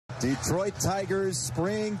Detroit Tigers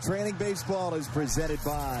spring training baseball is presented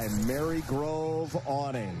by Mary Grove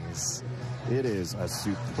Awnings. It is a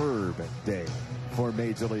superb day for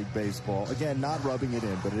Major League Baseball. Again, not rubbing it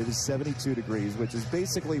in, but it is 72 degrees, which is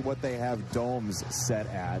basically what they have domes set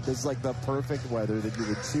at. This is like the perfect weather that you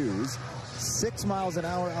would choose. 6 miles an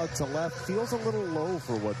hour out to left. Feels a little low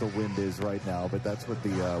for what the wind is right now, but that's what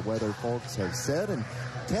the weather folks have said. And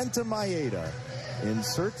Kenta Maeda in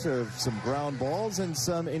search of some ground balls and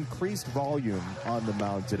some increased volume on the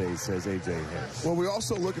mound today, says A.J. Hinch. Well, we're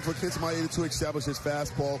also looking for Kenta Maeda to establish his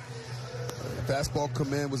fastball. Fastball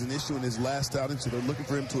command was an issue in his last outing, so they're looking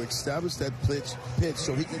for him to establish that pitch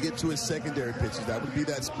so he can get to his secondary pitches. That would be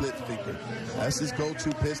that split finger. That's his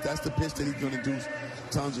go-to pitch. That's the pitch that he's going to do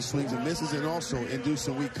tons of swings and misses, and also induce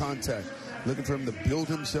some weak contact. Looking for him to build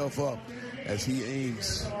himself up as he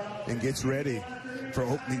aims and gets ready for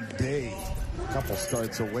opening day. A couple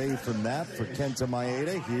starts away from that for Kenta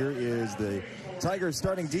Maeda. Here is the Tigers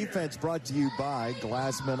starting defense, brought to you by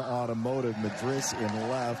Glassman Automotive. Madris in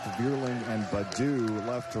left, Vierling and Badu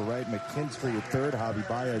left to right, McKinstry at third, Javi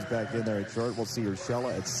Baez back in there at short. We'll see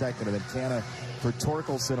Urshela at second, and then Canna for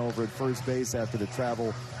Torkelson over at first base after the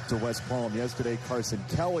travel to West Palm yesterday. Carson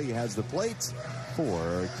Kelly has the plate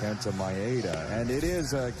for Kenta Maeda. And it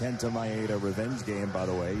is a Kenta Maeda revenge game, by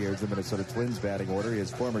the way. Here's the Minnesota Twins batting order. His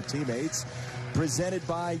former teammates, presented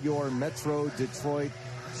by your Metro Detroit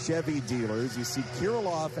Chevy dealers. You see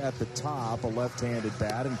Kirilloff at the top, a left-handed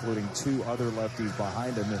bat, including two other lefties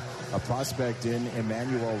behind him. A prospect in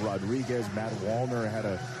Emmanuel Rodriguez. Matt Wallner had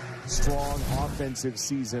a strong offensive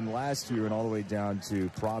season last year, and all the way down to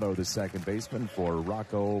Prado, the second baseman, for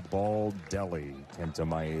Rocco Baldelli, Kenta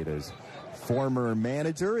Maeda's former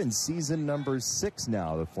manager in season number 6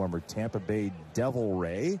 now, the former Tampa Bay Devil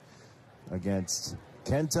Ray against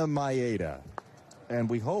Kenta Maeda. And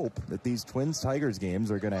we hope that these Twins-Tigers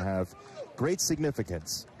games are going to have great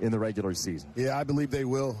significance in the regular season. Yeah, I believe they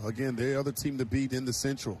will. Again, they're the other team to beat in the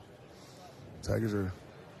Central. Tigers are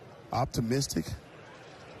optimistic.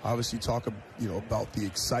 Obviously, talk about the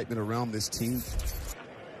excitement around this team,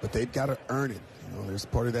 but they've got to earn it. There's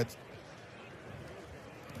part of that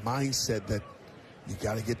mindset that you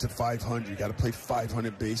got to get to 500. You got to play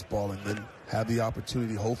 500 baseball, and then have the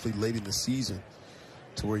opportunity, hopefully late in the season,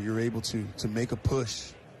 to where you're able to make a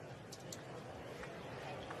push.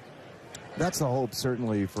 That's the hope,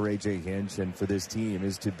 certainly, for A.J. Hinch and for this team,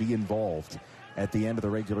 is to be involved at the end of the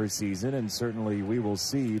regular season, and certainly we will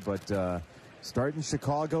see. But starting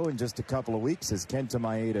Chicago in just a couple of weeks, as Kenta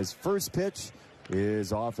Maeda's first pitch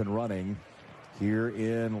is off and running here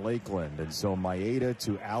in Lakeland. And so Maeda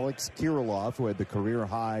to Alex Kirilloff, who had the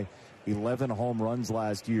career-high 11 home runs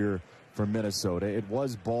last year for Minnesota. It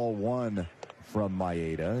was ball one from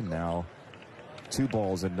Maeda. Now 2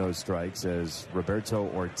 balls and no strikes as Roberto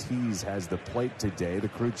Ortiz has the plate today. The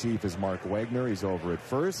crew chief is Mark Wagner. He's over at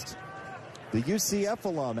first. The UCF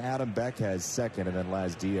alum Adam Beck has second, and then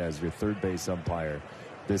Laz Diaz, your third base umpire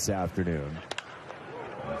this afternoon.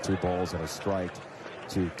 2 balls and a strike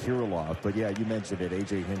to Kirilloff. But yeah, you mentioned it,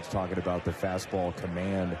 A.J. Hinch talking about the fastball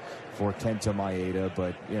command for Kenta Maeda.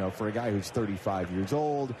 But, for a guy who's 35 years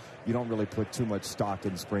old, you don't really put too much stock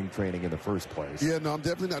in spring training in the first place. Yeah, no, I'm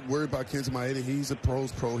definitely not worried about Kenta Maeda. He's a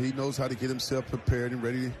pro's pro. He knows how to get himself prepared and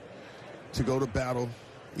ready to go to battle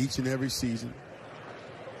each and every season.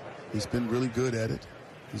 He's been really good at it.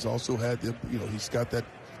 He's also had, he's got that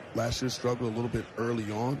last year's struggle a little bit early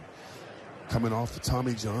on, coming off the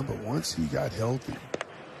Tommy John. But once he got healthy,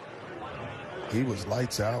 he was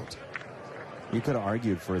lights out. You could have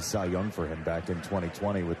argued for a Cy Young for him back in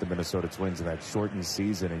 2020 with the Minnesota Twins in that shortened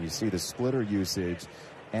season, and you see the splitter usage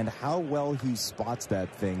and how well he spots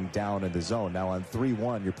that thing down in the zone. Now on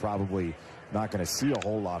 3-1, you're probably not going to see a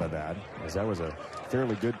whole lot of that, as that was a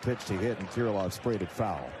fairly good pitch to hit, and Kirilloff sprayed it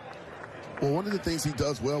foul. Well, one of the things he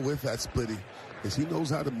does well with that splitting is he knows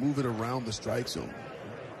how to move it around the strike zone.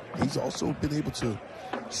 He's also been able to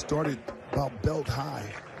start it about belt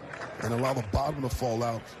high and allow the bottom to fall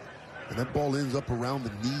out, and that ball ends up around the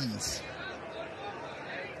knees.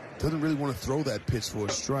 Doesn't really want to throw that pitch for a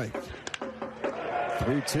strike.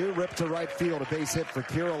 3-2, ripped to right field, a base hit for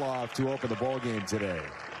Kirilloff to open the ball game today.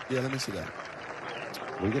 Yeah, let me see that.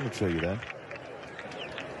 We're going to show you that.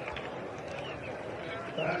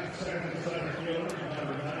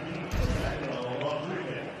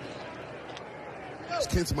 It's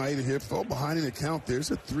Kenta Maeda here, fell behind in the count. There's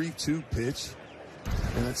a 3-2 pitch.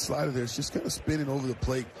 And that slider there is just kind of spinning over the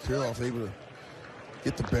plate. Kirilloff able to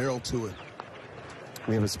get the barrel to it.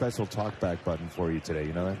 We have a special talkback button for you today.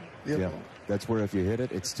 You know that? Yep. Yeah. That's where if you hit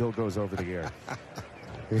it, it still goes over the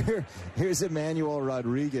air. Here's Emmanuel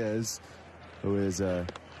Rodriguez, who is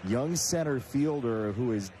young center fielder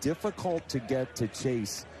who is difficult to get to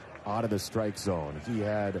chase out of the strike zone. He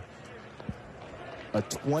had a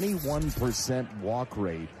 21% walk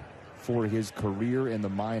rate for his career in the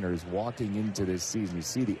minors walking into this season. You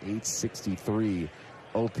see the 863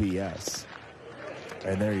 OPS.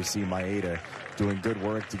 And there you see Maeda doing good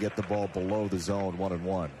work to get the ball below the zone,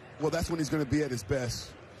 1-1. Well, that's when he's going to be at his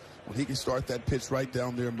best. When he can start that pitch right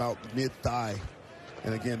down there about mid-thigh.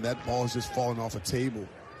 And again, that ball is just falling off a table.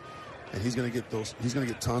 And he's going to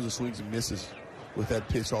get tons of swings and misses with that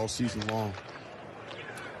pitch all season long.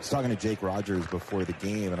 I was talking to Jake Rogers before the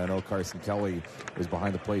game, and I know Carson Kelly is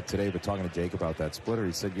behind the plate today, but talking to Jake about that splitter,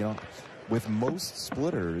 he said, you know, with most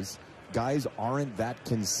splitters, guys aren't that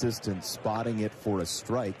consistent spotting it for a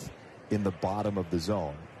strike in the bottom of the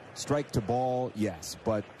zone. Strike to ball, yes,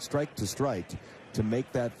 but strike to strike, to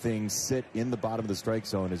make that thing sit in the bottom of the strike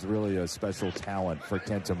zone is really a special talent for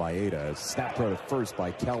Kenta Maeda. Snap throw to first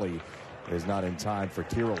by Kelly is not in time for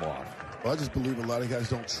Kirilloff. Well, I just believe a lot of guys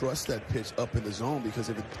don't trust that pitch up in the zone, because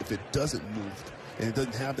if it doesn't move and it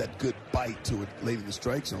doesn't have that good bite to it late in the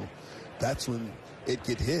strike zone, that's when it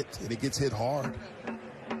gets hit, and it gets hit hard.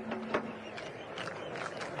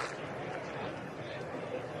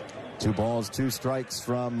 Two balls, two strikes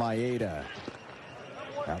from Maeda.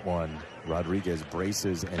 That one, Rodriguez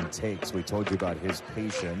braces and takes. We told you about his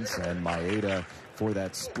patience, and Maeda, for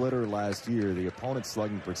that splitter last year, the opponent's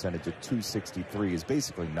slugging percentage at .263 is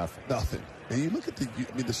basically nothing. Nothing. And you look at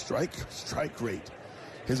the strike rate.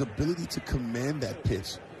 His ability to command that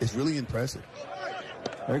pitch is really impressive.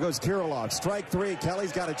 There goes Kirilloff. Strike three.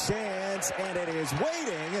 Kelly's got a chance, and it is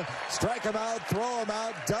waiting. Strike him out, throw him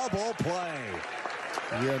out, double play.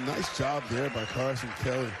 Yeah, nice job there by Carson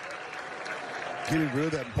Kelly. Getting rid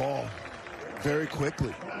of that ball very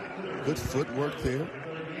quickly. Good footwork there.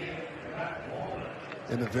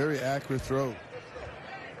 And a very accurate throw.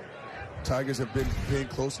 Tigers have been paying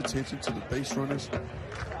close attention to the base runners.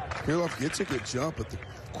 Kirilloff gets a good jump, but the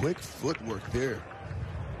quick footwork there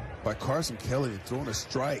by Carson Kelly and throwing a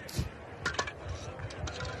strike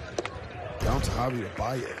down to Javier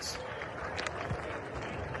Baez.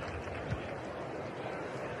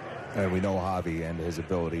 And we know Javi and his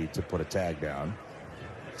ability to put a tag down.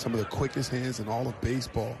 Some of the quickest hands in all of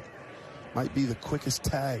baseball. Might be the quickest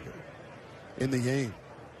tag in the game.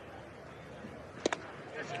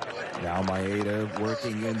 Now Maeda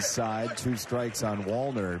working inside. Two strikes on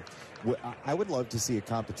Wallner. I would love to see a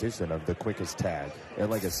competition of the quickest tag.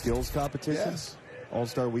 Like a skills competition? Yes.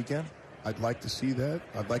 All-Star weekend? I'd like to see that.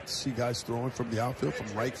 I'd like to see guys throwing from the outfield, from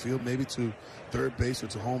right field, maybe to third base or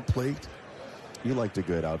to home plate. You liked a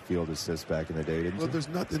good outfield assist back in the day, didn't you? Well, there's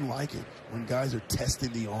nothing like it when guys are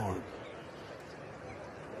testing the arm.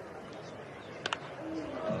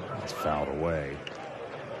 It's fouled away.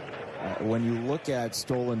 When you look at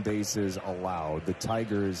stolen bases allowed, the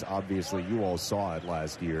Tigers, obviously, you all saw it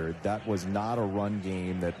last year. That was not a run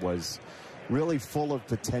game that was really full of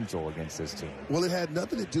potential against this team. Well, it had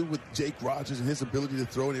nothing to do with Jake Rogers and his ability to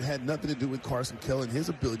throw, and it had nothing to do with Carson Kelly and his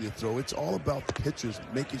ability to throw. It's all about the pitchers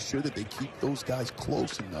making sure that they keep those guys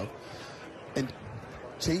close enough and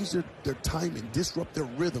change their timing, disrupt their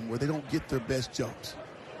rhythm where they don't get their best jumps.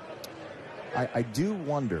 I do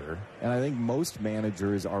wonder, and I think most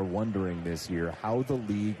managers are wondering this year, how the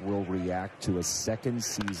league will react to a second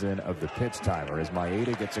season of the pitch timer as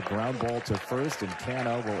Maeda gets a ground ball to first, and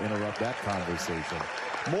Cano will interrupt that conversation.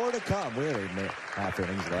 More to come. We have 8.5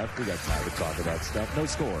 innings left. We got time to talk about stuff. No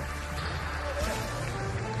score.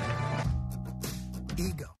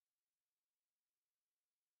 Ego.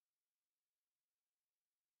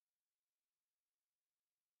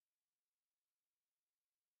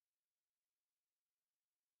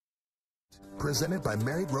 Presented by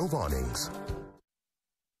Married Rove Awnings.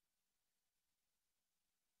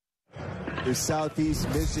 The Southeast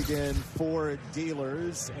Michigan Ford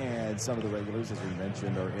dealers, and some of the regulars, as we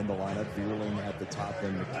mentioned, are in the lineup. Vierling at the top,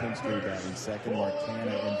 and McKinstry batting second.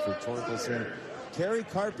 Marcana in for Torkelson. Kerry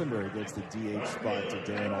Carpenter gets the DH spot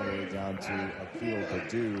today, and all the way down to Akil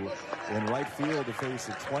Baddoo in right field to face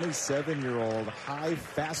a 27-year-old high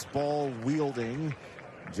fastball wielding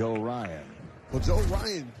Joe Ryan. Well, Joe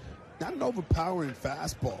Ryan, not an overpowering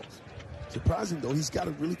fastball. Surprising, though, he's got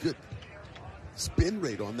a really good spin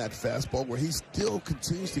rate on that fastball where he still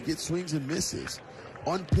continues to get swings and misses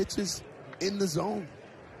on pitches in the zone.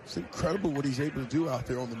 It's incredible what he's able to do out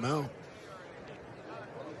there on the mound.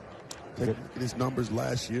 Take a look at his numbers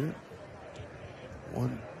last year.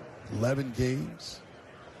 Won 11 games.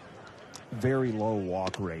 Very low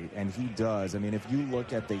walk rate, and he does. I mean, if you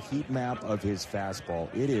look at the heat map of his fastball,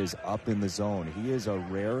 it is up in the zone. He is a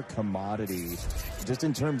rare commodity just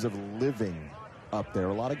in terms of living up there.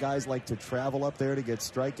 A lot of guys like to travel up there to get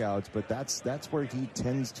strikeouts, but that's where he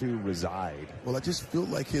tends to reside. Well, I just feel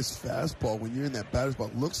like his fastball, when you're in that batter's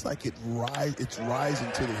box, looks like it's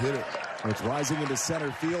rising to the hitter. It's rising into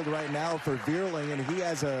center field right now for Vierling, and he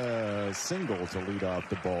has a single to lead off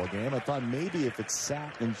the ball game. I thought maybe if it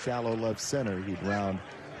sat in shallow left center, he'd round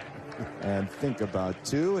and think about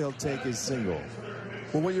two. He'll take his single.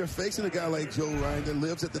 Well, when you're facing a guy like Joe Ryan that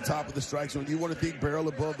lives at the top of the strike zone, you want to think barrel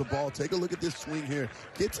above the ball. Take a look at this swing here.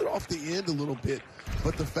 Gets it off the end a little bit,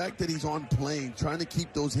 but the fact that he's on plane, trying to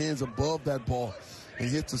keep those hands above that ball, and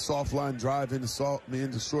hits a soft line drive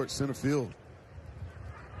into short center field.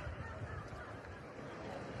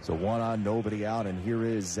 So 1 on, nobody out, and here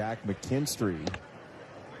is Zach McKinstry.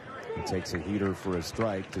 He takes a heater for a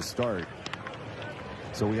strike to start.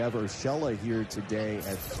 So we have Urshela here today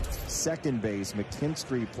at second base,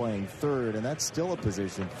 McKinstry playing third, and that's still a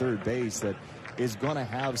position, third base, that is going to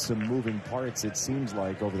have some moving parts, it seems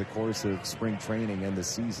like, over the course of spring training and the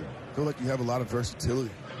season. I feel like you have a lot of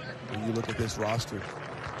versatility when you look at this roster.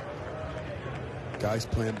 Guys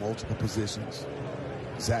playing multiple positions.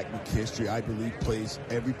 Zach McKinstry, I believe, plays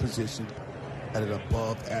every position at an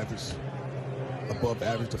above average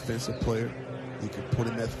defensive player. You can put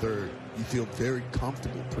him at third. You feel very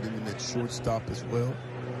comfortable putting him at shortstop as well.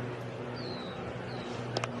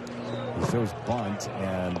 He throws bunt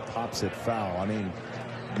and pops it foul. I mean,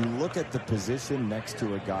 you look at the position next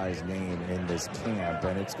to a guy's name in this camp,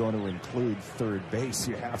 and it's going to include third base,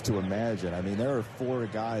 you have to imagine. I mean, there are 4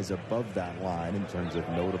 guys above that line in terms of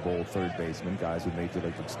notable third basemen, guys with major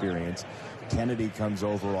league experience. Kennedy comes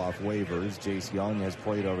over off waivers. Jace Young has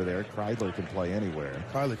played over there. Kreidler can play anywhere.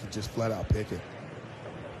 Kreidler can just flat out pick it.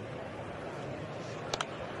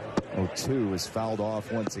 0-2 is fouled off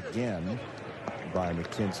once again by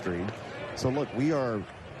McKinstry. So look, we are,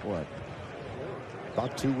 what,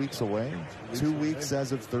 about 2 weeks away? 2 weeks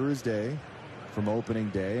as of Thursday from opening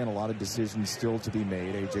day, and a lot of decisions still to be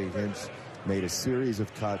made. A.J. Hinch made a series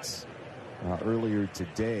of cuts earlier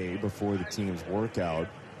today before the team's workout.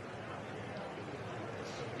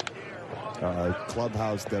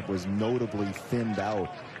 Clubhouse that was notably thinned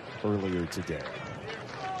out earlier today.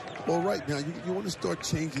 Well, right now, you want to start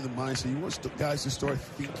changing the mindset. You want guys to start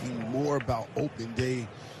thinking more about open day,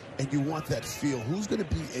 and you want that feel. Who's going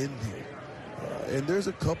to be in here? And there's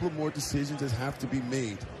a couple of more decisions that have to be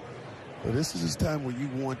made. But this is this time where you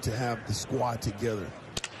want to have the squad together.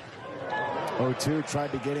 0-2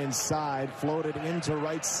 tried to get inside, floated into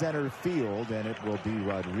right center field, and it will be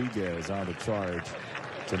Rodriguez on the charge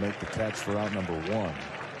to make the catch for out number 1.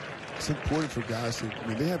 It's important for guys to, I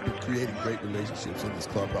mean, they have been creating great relationships in this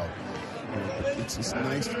clubhouse. It's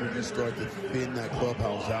nice when you start to thin that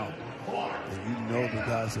clubhouse out, and you know the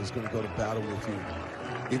guys that's going to go to battle with you.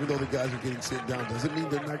 Even though the guys are getting sent down, doesn't mean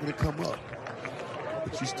they're not going to come up.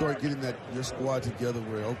 But you start getting your squad together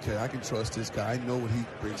where, okay, I can trust this guy. I know what he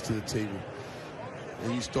brings to the table.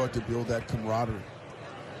 And you start to build that camaraderie.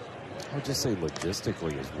 I would just say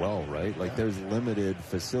logistically as well, right? Like, there's limited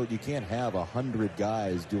facility. You can't have 100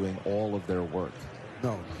 guys doing all of their work.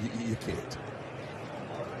 No, you can't.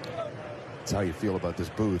 That's how you feel about this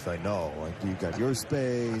booth, I know. Like, you got your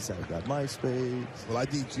space, I've got my space. Well, I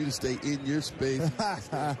need you to stay in your space.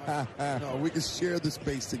 No, we can share the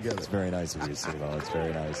space together. It's very nice of you, Silo. It's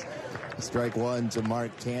very nice. Strike 1 to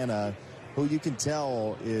Mark Canha, who you can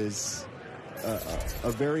tell is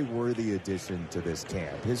a very worthy addition to this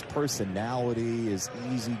camp. His personality is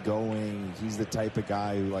easygoing. He's the type of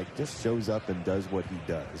guy who, like, just shows up and does what he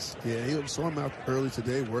does. Yeah, he saw him out early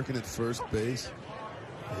today working at first base.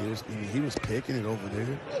 He was picking it over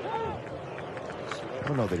there. I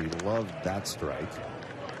don't know that he loved that strike.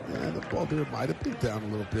 Yeah, the ball there might have been down a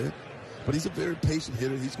little bit. But he's a very patient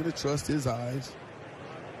hitter. He's going to trust his eyes.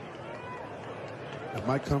 In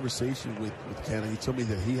my conversation with Canha, he told me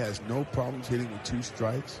that he has no problems hitting with 2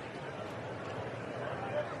 strikes.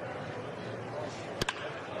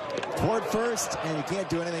 Toward first, and you can't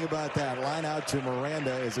do anything about that. Line out to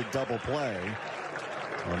Miranda is a double play.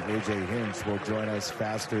 And A.J. Hinch will join us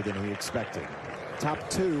faster than he expected. Top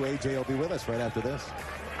 2, A.J. will be with us right after this.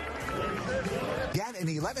 Get an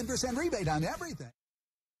 11% rebate on everything.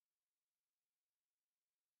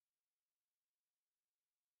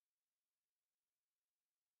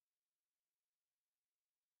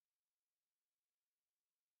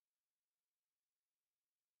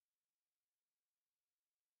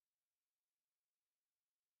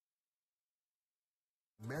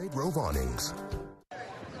 Married Rove Awnings.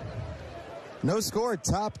 No score,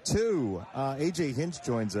 top 2. A.J. Hinch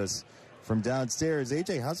joins us from downstairs.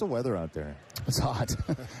 A.J., how's the weather out there? It's hot.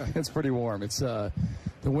 It's pretty warm. It's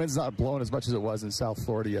The wind's not blowing as much as it was in South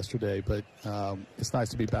Florida yesterday, but it's nice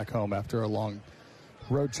to be back home after a long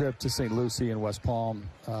road trip to St. Lucie and West Palm.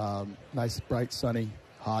 Nice, bright, sunny,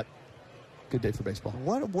 hot. Good day for baseball.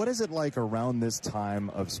 What is it like around this time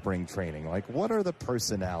of spring training? Like, what are the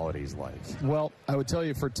personalities like? Well, I would tell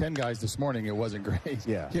you for 10 guys this morning, it wasn't great.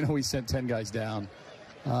 Yeah. You know, we sent 10 guys down.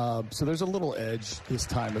 So there's a little edge this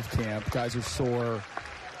time of camp. Guys are sore.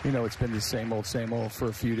 You know, it's been the same old for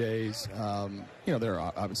a few days. You know, there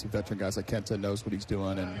are obviously veteran guys like Kenta knows what he's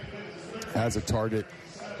doing and has a target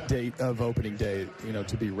date of opening day, you know,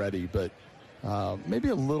 to be ready. But maybe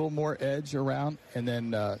a little more edge around, and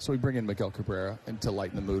then so we bring in Miguel Cabrera and to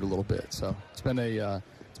lighten the mood a little bit. So it's been a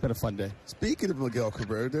fun day. Speaking of Miguel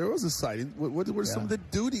Cabrera, there was a sighting. What are some of the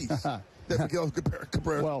duties that Miguel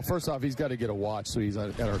Cabrera? Well, first off, he's got to get a watch, so he's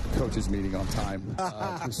at our coaches meeting on time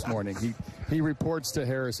this morning. He reports to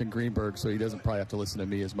Harris and Greenberg, so he doesn't probably have to listen to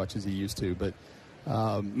me as much as he used to. But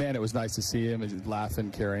man, it was nice to see him. He's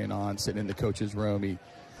laughing, carrying on, sitting in the coaches' room.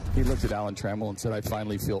 He looked at Alan Trammell and said, "I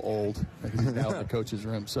finally feel old." He's now in the coach's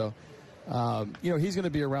room. So, you know, he's going to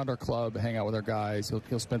be around our club, hang out with our guys.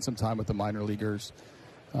 He'll spend some time with the minor leaguers.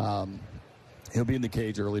 He'll be in the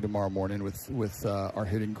cage early tomorrow morning with our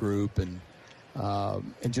hitting group and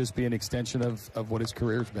just be an extension of what his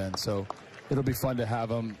career's been. So it'll be fun to have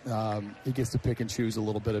him. He gets to pick and choose a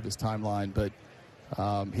little bit of his timeline, but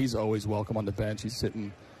he's always welcome on the bench. He's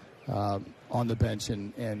sitting on the bench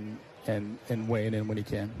and weighing in when he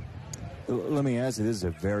can. Let me ask you, this is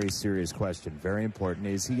a very serious question, very important.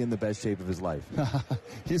 Is he in the best shape of his life?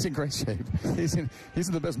 He's in great shape. He's in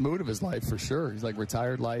the best mood of his life for sure. He's like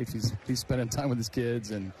retired life. He's spending time with his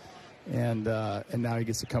kids and now he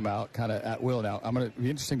gets to come out kind of at will. Now I'm going to be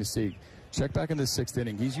interesting to see. Check back in the 6th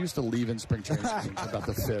inning. He's used to leaving spring training about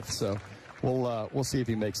the 5th. So we'll see if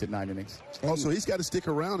he makes it 9 innings. Oh, so he's got to stick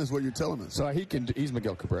around, is what you're telling us. So he's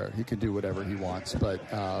Miguel Cabrera. He can do whatever he wants, but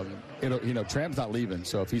Tram's not leaving.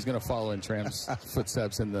 So if he's going to follow in Tram's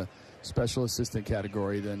footsteps in the special assistant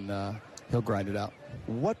category, then he'll grind it out.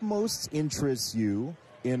 What most interests you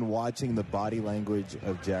in watching the body language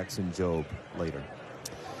of Jackson Jobe later?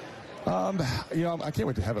 I can't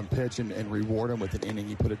wait to have him pitch and reward him with an inning.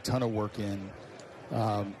 He put a ton of work in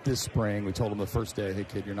this spring. We told him the first day, "Hey,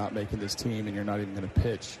 kid, you're not making this team, and you're not even going to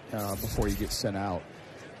pitch before you get sent out."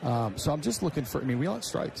 So I'm just looking for. I mean, we want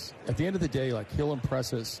strikes. At the end of the day, like, he'll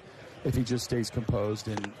impress us if he just stays composed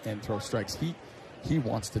and throws strikes. He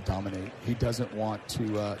wants to dominate. He doesn't want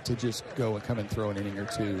to just go and come and throw an inning or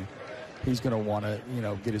two. He's going to want to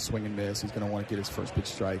get his swing and miss. He's going to want to get his first pitch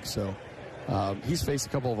strike. So he's faced a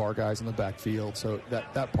couple of our guys in the backfield, so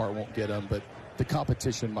that part won't get him. But the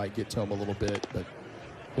competition might get to him a little bit, but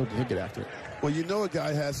he'll get after it. Well, a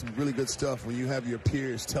guy has some really good stuff when you have your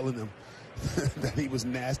peers telling him that he was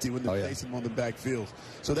nasty when they faced him on the backfield.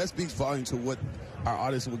 So that speaks volume to what our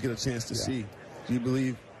audience will get a chance to see. Do you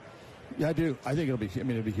believe? Yeah, I do. I think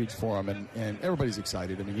it'll be huge for him, and everybody's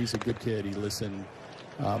excited. I mean, he's a good kid. He listened.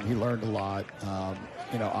 He learned a lot.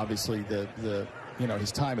 Obviously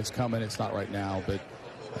his time is coming. It's not right now, but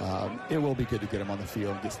it will be good to get him on the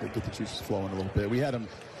field and get the juices flowing a little bit. We had him.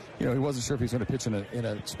 He wasn't sure if he was going to pitch in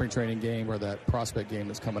a spring training game or that prospect game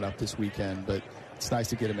that's coming up this weekend, but it's nice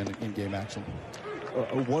to get him in game action.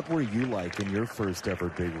 What were you like in your first ever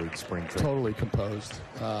big league spring training? Totally composed,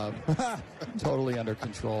 totally under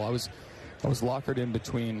control. I was lockered in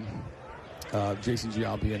between Jason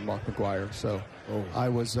Giambi and Mark McGuire, so I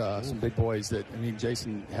was some big boys that. I mean,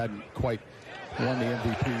 Jason hadn't quite won the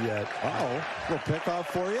MVP yet. Little pickoff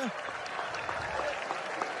for you.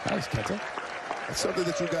 Nice, Kenta. That's something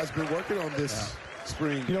that you guys have been working on this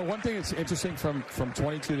spring. One thing that's interesting from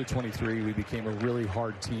 22 to 23, we became a really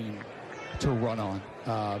hard team to run on.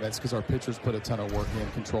 That's because our pitchers put a ton of work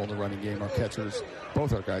in controlling the running game. Our catchers,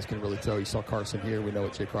 both our guys can really throw. You saw Carson here. We know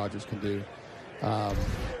what Jake Rogers can do. But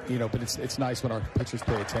it's nice when our pitchers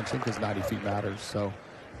pay attention because 90 feet matters. So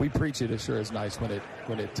we preach it. It sure is nice when it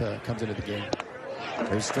comes into the game.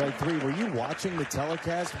 There's strike three. Were you watching the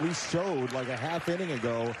telecast? We showed like a half inning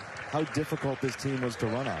ago how difficult this team was to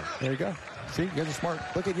run on. There you go. See, you guys are smart.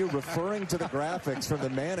 Look at you referring to the graphics from the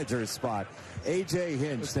manager's spot. A.J.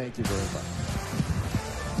 Hinch, thank you very much.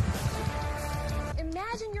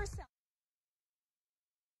 Imagine yourself.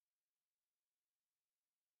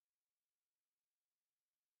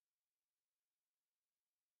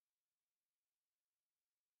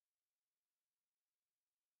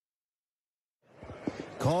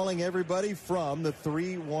 Calling everybody from the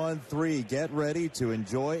 313. Get ready to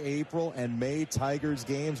enjoy April and May Tigers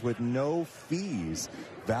games with no fees.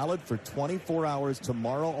 Valid for 24 hours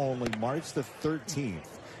tomorrow only, March the 13th.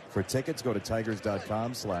 For tickets, go to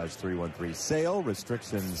tigers.com/313-SALE.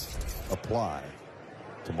 Restrictions apply.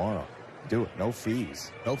 Tomorrow. Do it. No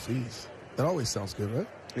fees. No fees. That always sounds good, right?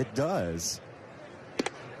 It does.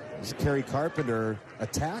 Kerry Carpenter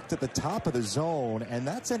attacked at the top of the zone, and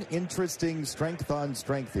that's an interesting strength on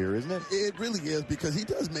strength here, isn't it? It really is, because he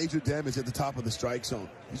does major damage at the top of the strike zone.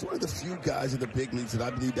 He's one of the few guys in the big leagues that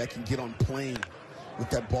I believe that can get on plane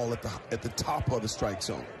with that ball at the top of the strike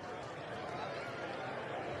zone.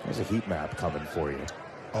 There's a heat map coming for you.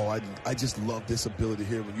 Oh, I just love this ability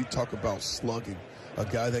here. When you talk about slugging, a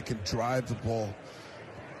guy that can drive the ball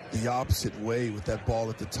the opposite way with that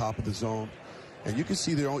ball at the top of the zone. And you can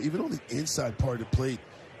see there, even on the inside part of the plate,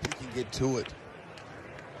 he can get to it.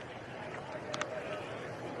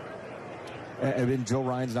 And then Joe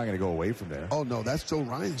Ryan's not going to go away from there. Oh, no, that's Joe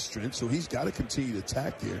Ryan's strength, so he's got to continue to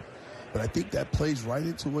attack there. But I think that plays right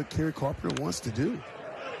into what Kerry Carpenter wants to do.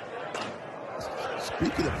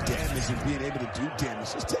 Speaking of damage and being able to do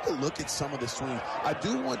damage, let's take a look at some of the swings. I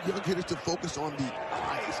do want young hitters to focus on the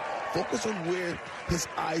eyes. Focus on where his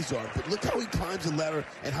eyes are. But look how he climbs the ladder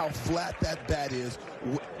and how flat that bat is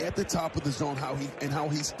at the top of the zone, how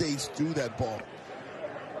he stays through that ball.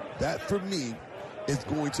 That, for me, is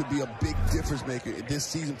going to be a big difference maker this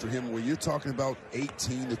season for him, where you're talking about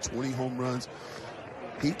 18 to 20 home runs.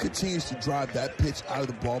 He continues to drive that pitch out of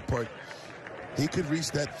the ballpark. He could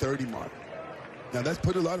reach that 30 mark. Now, that's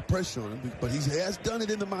put a lot of pressure on him, but he has done it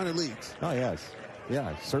in the minor leagues. Oh, yes.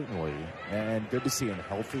 Yeah, certainly. And good to see him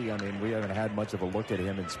healthy. I mean, we haven't had much of a look at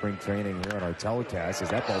him in spring training here on our telecast, as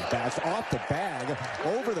that ball bashed off the bag,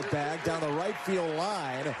 over the bag, down the right field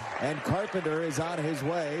line. And Carpenter is on his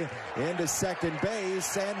way into second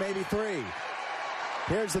base and maybe third.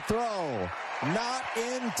 Here's the throw. Not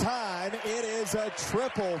in time. It is a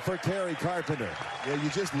triple for Kerry Carpenter. Yeah, you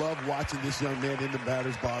just love watching this young man in the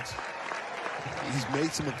batter's box. He's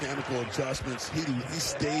made some mechanical adjustments. He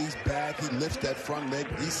stays back. He lifts that front leg.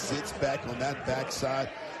 He sits back on that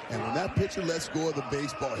backside. And when that pitcher lets go of the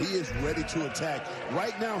baseball, he is ready to attack.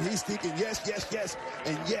 Right now, he's thinking yes, yes, yes,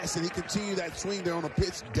 and yes. And he continued that swing there on a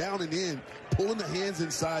pitch down and in, pulling the hands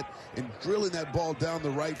inside and drilling that ball down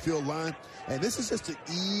the right field line. And this is just an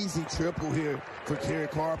easy triple here for Kerry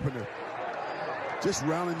Carpenter. Just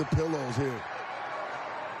rounding the pillows here.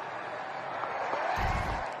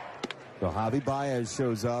 So Javi Baez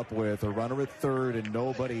shows up with a runner at third and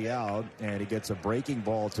nobody out, and he gets a breaking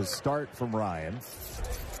ball to start from Ryan.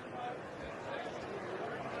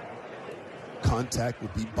 Contact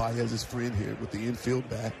would be Baez's friend here with the infield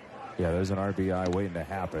bat. Yeah, there's an RBI waiting to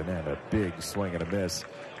happen, and a big swing and a miss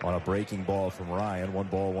on a breaking ball from Ryan. 1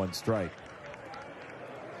 ball, 1 strike.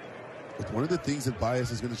 But one of the things that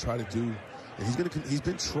Baez is going to try to do, and he's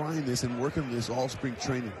been trying this and working on this all spring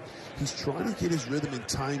training. He's trying to get his rhythm and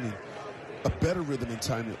timing, a better rhythm and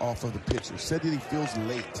timing off of the pitcher. Said that he feels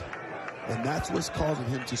late, and that's what's causing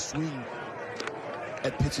him to swing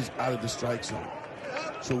at pitches out of the strike zone.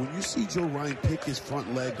 So when you see Joe Ryan pick his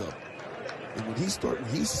front leg up, and when he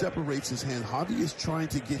separates his hand, Javi is trying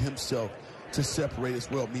to get himself to separate as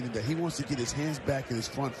well, meaning that he wants to get his hands back and his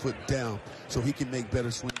front foot down so he can make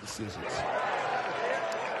better swing decisions.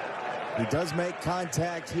 He does make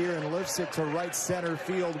contact here and lifts it to right center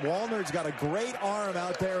field. Wallner's got a great arm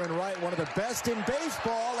out there in right, one of the best in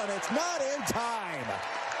baseball, and it's not in time.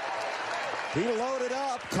 He loaded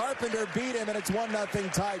up. Carpenter beat him, and it's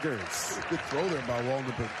 1-0 Tigers. Good throw there by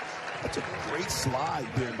Wallner, but that's a great slide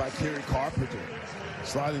there by Kerry Carpenter.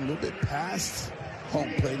 Sliding a little bit past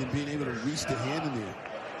home plate and being able to reach the hand in there.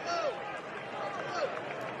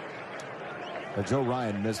 Now Joe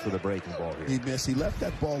Ryan missed with a breaking ball here. He missed. He left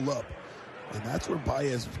that ball up. And that's where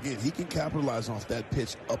Baez, again, he can capitalize off that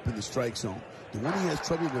pitch up in the strike zone. The one he has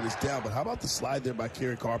trouble with is down. But how about the slide there by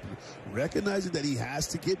Kerry Carpenter? Recognizing that he has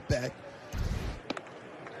to get back.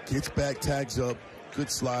 Gets back, tags up. Good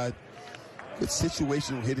slide. Good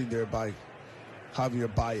situational hitting there by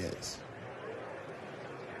Javier Baez.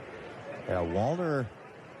 Yeah, Wallner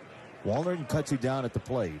can cut you down at the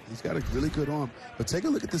plate. He's got a really good arm. But take a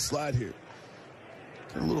look at the slide here.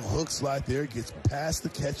 Got a little hook slide there. Gets past the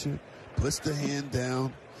catcher. Puts the hand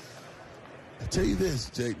down. I tell you this,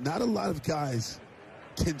 Jay, not a lot of guys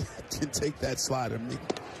can take that slide or make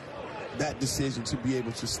that decision to be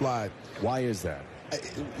able to slide. Why is that?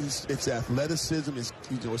 It's athleticism. It's,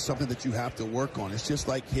 it's something that you have to work on. It's just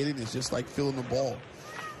like hitting. It's just like filling the ball.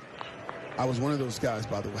 I was one of those guys,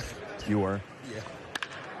 by the way. You were? Yeah.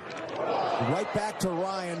 Right back to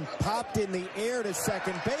Ryan. Popped in the air to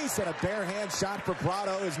second base, and a bare hand shot for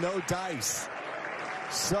Prado is no dice.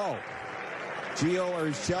 So, Gio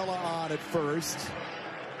Urshela on at first.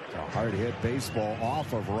 A hard hit baseball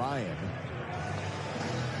off of Ryan.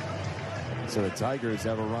 So the Tigers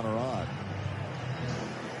have a runner on.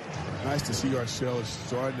 Nice to see Arshel is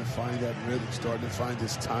starting to find that rhythm, starting to find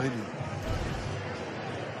his timing.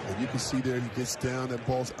 And you can see there he gets down, that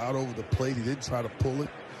ball's out over the plate. He didn't try to pull it.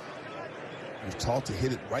 He was taught to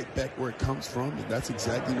hit it right back where it comes from, and that's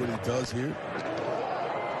exactly what he does here.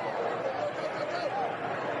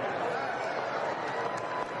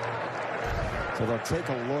 So they'll take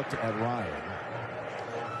a look at Ryan.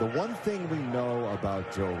 The one thing we know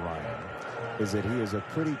about Joe Ryan is that he is a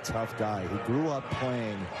pretty tough guy. He grew up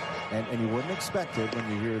playing, and you wouldn't expect it when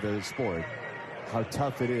you hear the sport, how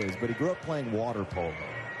tough it is, but he grew up playing water polo.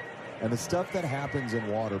 And the stuff that happens in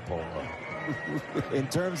water polo, in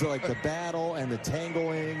terms of like the battle and the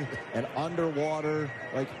tangling and underwater,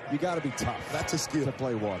 like you got to be tough. That's a skill to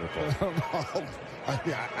play water polo.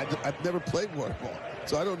 I've never played water polo,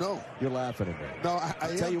 so I don't know. You're laughing at me. No,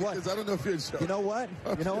 I tell you what, because I don't know if you're Joe. You know what?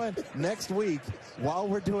 You know what? Next week, while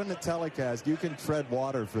we're doing the telecast, you can tread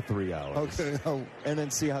water for 3 hours. Okay. Oh. And then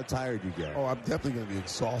see how tired you get. Oh, I'm definitely going to be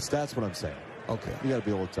exhausted. That's what I'm saying. Okay. You got to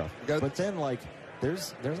be a little tough. But then, like,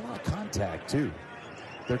 there's a lot of contact too.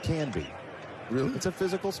 There can be. Really? It's a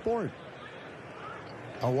physical sport.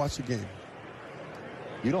 I'll watch the game.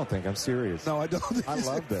 You don't think I'm serious? No, I don't. I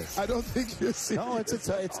love this. I don't think you're serious. No,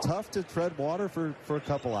 it's tough to tread water for a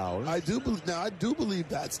couple hours. I do believe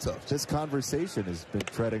that's tough. This conversation has been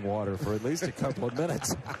treading water for at least a couple of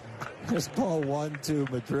minutes. Here's ball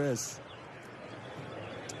 1-2 Madras.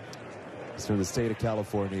 He's from the state of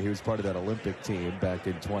California. He was part of that Olympic team back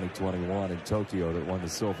in 2021 in Tokyo that won the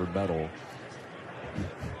silver medal.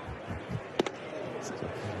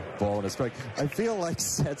 Ball and a strike. I feel like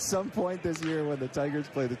at some point this year when the Tigers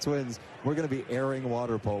play the Twins, we're going to be airing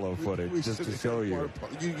water polo footage just to show you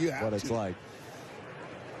what it's like.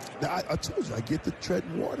 Now, I told you, I get the tread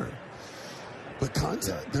water. But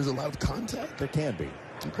contact, there's a lot of contact. There can be.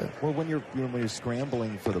 Okay. Well, when you're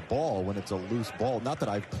scrambling for the ball, when it's a loose ball, not that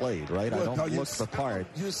I've played, right? Well, I don't look the part.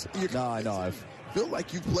 No, I know. I feel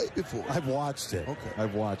like you've played before. I've watched it. Okay.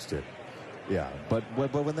 I've watched it. Yeah, but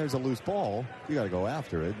when there's a loose ball, you got to go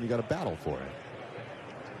after it. You got to battle for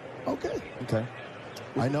it. Okay. Okay.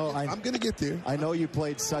 Well, I'm going to get there. I know you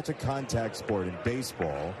played such a contact sport in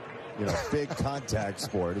baseball. You know, big contact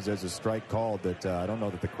sport. There's a strike called that I don't know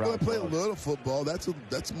that the crowd. Well, I play a little football.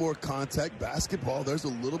 That's more contact. Basketball, there's a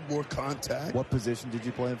little more contact. What position did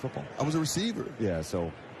you play in football? I was a receiver. Yeah,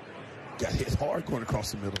 so got hit hard going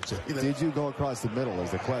across the middle. Did you go across the middle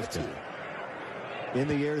is the question. In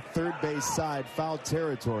the air, third base side, foul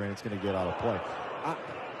territory, and it's going to get out of play.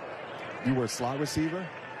 You were a slot receiver?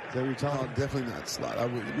 Is that what you're telling me? No, definitely not slot.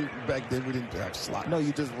 Back then, we didn't have slot. No,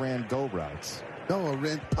 you just ran go routes. No, I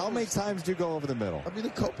ran. How many times did you go over the middle? I mean, a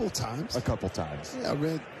couple times. A couple times. Yeah, I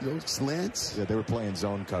ran slants. Yeah, they were playing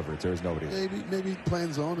zone coverage. There was nobody. Maybe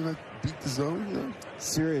playing zone, and I beat the zone. You know.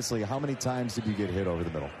 Seriously, how many times did you get hit over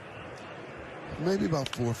the middle? Maybe about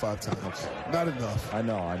 4 or 5 times. Okay. Not enough. I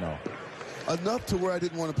know. Enough to where I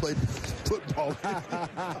didn't want to play football.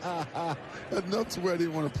 Enough to where I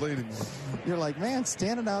didn't want to play anymore. You're like, man,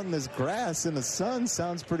 standing out in this grass in the sun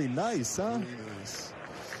sounds pretty nice, huh? Pretty nice.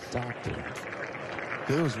 Doctor.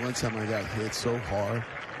 There was one time I got hit so hard.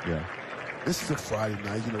 Yeah. This is a Friday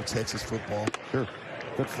night, Texas football. Sure.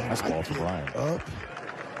 Good fastball for Ryan. Up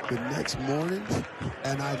the next morning,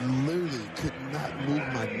 and I literally could not move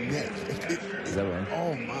my neck. Is that right?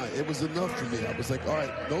 Oh, my. It was enough for me. I was like, all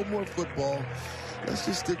right, no more football. Let's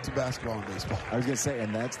just stick to basketball and baseball. I was going to say,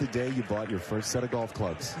 and that's the day you bought your first set of golf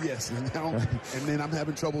clubs. Yes, and then I'm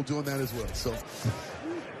having trouble doing that as well. So,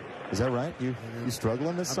 is that right? You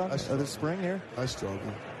struggling this spring here? I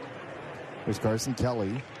struggle. There's Carson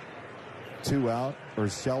Kelly, 2 out.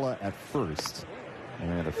 Urshela at first,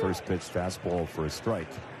 and a first pitch fastball for a strike.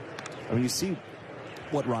 I mean, you see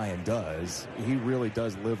what Ryan does. He really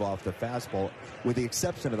does live off the fastball, with the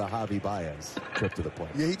exception of the Javi Baez trip to the plate.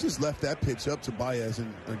 Yeah, he just left that pitch up to Baez,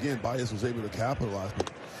 and again, Baez was able to capitalize. But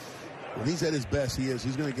when he's at his best, he's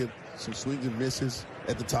going to get some swings and misses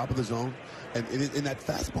at the top of the zone, and that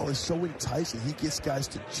fastball is so enticing. He gets guys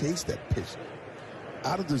to chase that pitch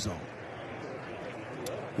out of the zone.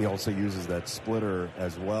 He also uses that splitter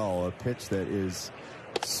as well, a pitch that is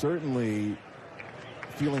certainly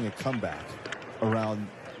feeling a comeback around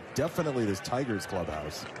definitely this Tigers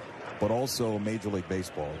clubhouse, but also Major League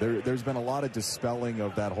Baseball. There's been a lot of dispelling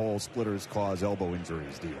of that whole splitters cause elbow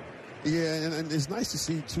injuries deal. Yeah, and it's nice to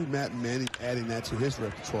see, too, Matt Manning adding that to his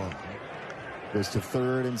repertoire. Goes to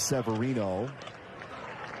third, and Severino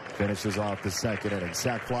finishes off the second inning.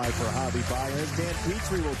 Sac fly for Javi Baez. Dan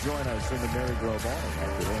Petrie will join us from the Mary Grove Hall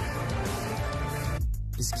after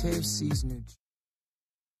this. Is KFC's new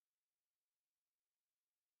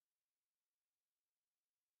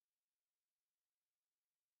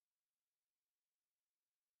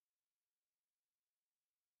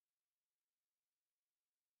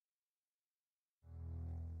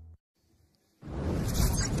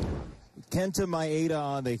Kenta Maeda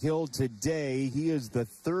on the hill today. He is the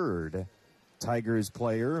third Tigers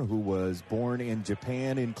player who was born in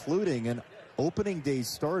Japan, including an opening day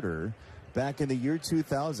starter back in the year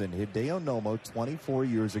 2000. Hideo Nomo, 24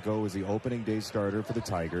 years ago, was the opening day starter for the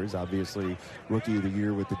Tigers. Obviously, Rookie of the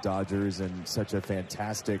Year with the Dodgers and such a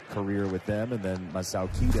fantastic career with them. And then Masao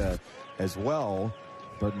Kida as well.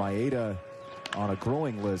 But Maeda on a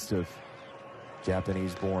growing list of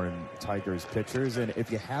Japanese-born Tigers pitchers. And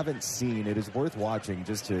if you haven't seen, it is worth watching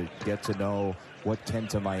just to get to know what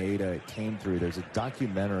Kenta Maeda came through. There's a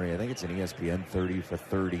documentary, I think it's an ESPN 30 for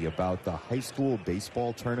 30, about the high school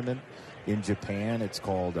baseball tournament in Japan. It's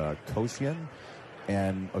called Koshien.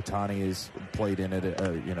 And Otani has played in it,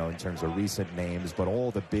 you know, in terms of recent names. But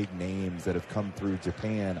all the big names that have come through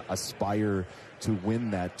Japan aspire to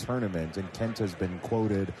win that tournament. And Kenta's been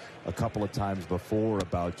quoted a couple of times before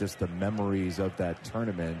about just the memories of that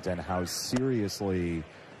tournament and how seriously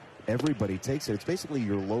everybody takes it. It's basically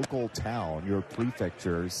your local town, your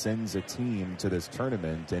prefecture sends a team to this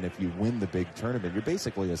tournament. And if you win the big tournament, you're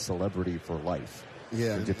basically a celebrity for life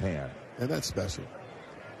in Japan. And that's special.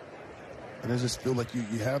 And I just feel like you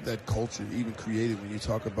have that culture even created when you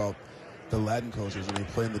talk about the Latin coaches when they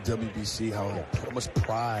play in the WBC, how much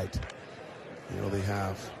pride, you know, they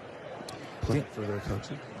have playing for their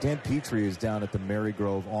country. Dan Petrie is down at the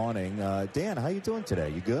Marygrove awning. Dan, how you doing today?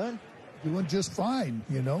 You good? Doing just fine.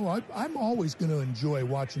 You know, I'm always going to enjoy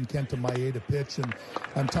watching Kenta Maeda pitch. And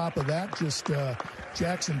on top of that, just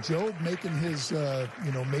Jackson Jobe making his,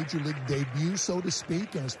 you know, major league debut, so to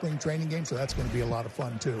speak, in a spring training game. So that's going to be a lot of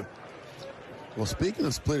fun, too. Well, speaking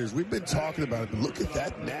of splitters, we've been talking about it, but look at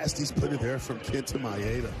that nasty splitter there from Kenta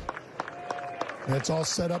Maeda. And it's all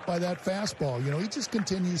set up by that fastball. You know, he just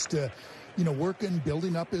continues to, you know, working,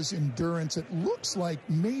 building up his endurance. It looks like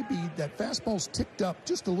maybe that fastball's ticked up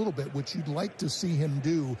just a little bit, which you'd like to see him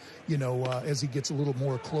do, you know, as he gets a little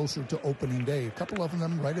more closer to opening day. A couple of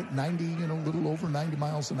them right at 90, you know, a little over 90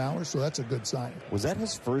 miles an hour, so that's a good sign. Was that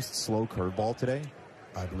his first slow curveball today?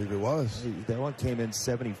 I believe it was. That one came in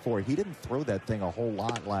 74. He didn't throw that thing a whole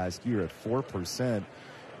lot last year at 4%.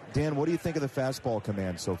 Dan, what do you think of the fastball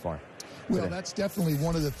command so far? Well, that's definitely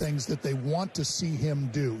one of the things that they want to see him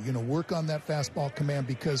do, you know, work on that fastball command,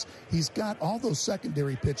 because he's got all those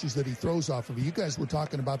secondary pitches that he throws off of. You guys were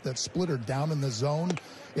talking about that splitter down in the zone,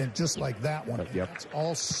 and just like that one, it's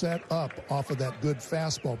all set up off of that good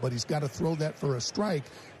fastball, but he's got to throw that for a strike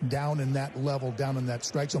down in that level, down in that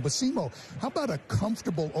strike zone. But Simo, how about a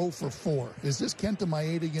comfortable 0 for 4? Is this Kenta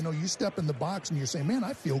Maeda? You know, you step in the box and you're saying, man,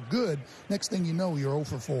 I feel good. Next thing you know, you're 0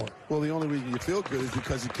 for 4. Well, the only reason you feel good is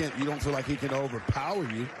because you don't feel like he can overpower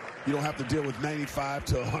you. You don't have to deal with 95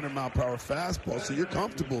 to 100 mile per hour fastball, so you're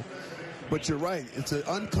comfortable. But you're right. It's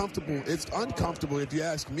uncomfortable if you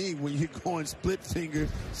ask me, when you're going split finger,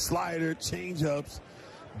 slider, change-ups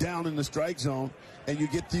down in the strike zone, and you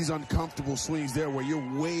get these uncomfortable swings there where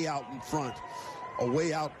you're way out in front, or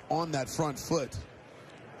way out on that front foot.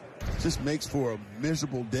 It just makes for a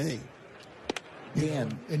miserable day.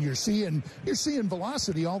 And you're seeing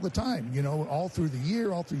velocity all the time, you know, all through the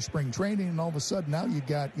year, all through spring training, and all of a sudden now you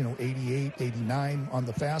got, you know, 88, 89 on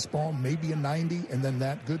the fastball, maybe a 90, and then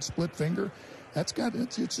that good split finger. It's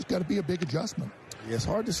just got to be a big adjustment. Yeah, it's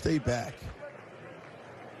hard to stay back.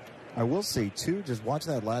 I will say, too, just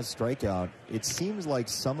watching that last strikeout, it seems like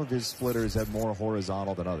some of his splitters have more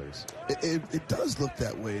horizontal than others. It does look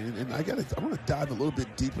that way, and I want to dive a little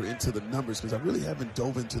bit deeper into the numbers, because I really haven't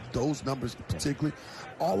dove into those numbers particularly.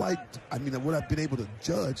 What I've been able to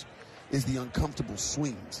judge is the uncomfortable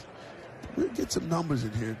swings. We'll get some numbers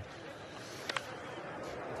in here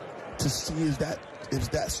to see if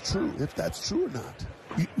that's true or not.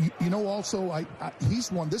 You know, also,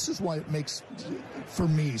 he's one. This is why it makes, for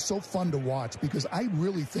me, so fun to watch, because I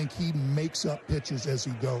really think he makes up pitches as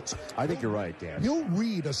he goes. I think you're right, Dan. He'll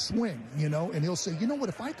read a swing, you know, and he'll say, you know what,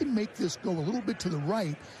 if I can make this go a little bit to the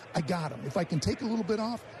right, I got him. If I can take a little bit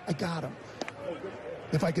off, I got him.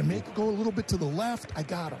 If I can make it go a little bit to the left, I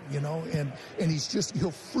got him, you know, and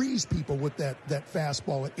he'll freeze people with that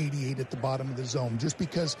fastball at 88 at the bottom of the zone, just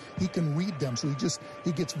because he can read them. So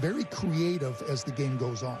he gets very creative as the game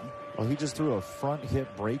goes on. Well, he just threw a front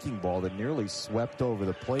hit breaking ball that nearly swept over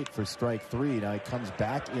the plate for strike 3. Now he comes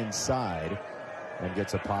back inside and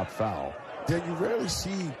gets a pop foul. Then you rarely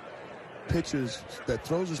see pitchers that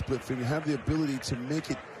throws a split finger have the ability to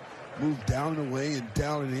make it move down and away and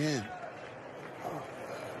down and in.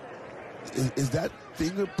 Is that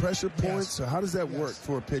finger pressure points? Yes. Or how does that work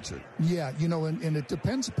for a pitcher? Yeah, you know, and it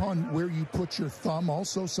depends upon where you put your thumb.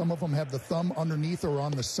 Also, some of them have the thumb underneath or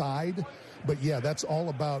on the side. But yeah, that's all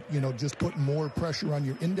about, just putting more pressure on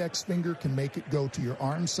your index finger can make it go to your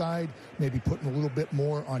arm side. Maybe putting a little bit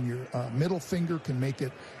more on your middle finger can make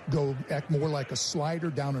it act more like a slider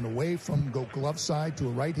down and away from go glove side to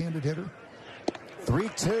a right-handed hitter.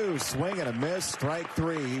 3-2, swing and a miss, strike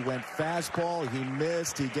three. He went fastball, he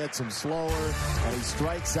missed, he gets him slower, and he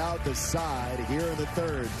strikes out the side here in the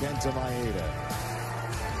third. Kenta Maeda.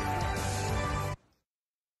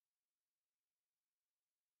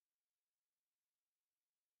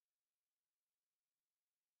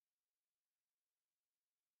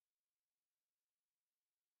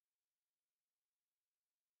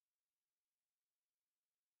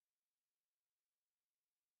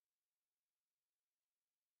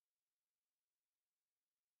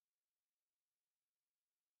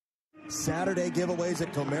 Saturday giveaways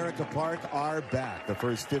at Comerica Park are back. The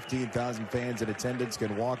first 15,000 fans in attendance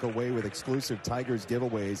can walk away with exclusive Tigers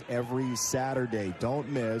giveaways every Saturday. Don't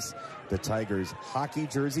miss the Tigers hockey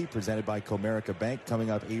jersey presented by Comerica Bank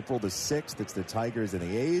coming up April the 6th. It's the Tigers and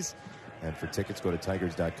the A's. And for tickets, go to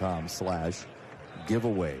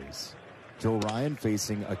tigers.com/giveaways. Joe Ryan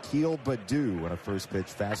facing Akil Baddoo on a first pitch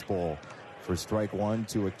fastball for strike one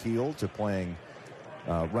to Akil, to playing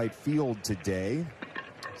right field today.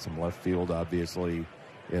 Some left field, obviously,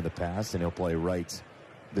 in the past, and he'll play right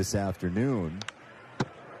this afternoon.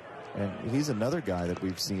 And he's another guy that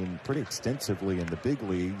we've seen pretty extensively in the big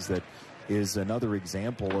leagues that is another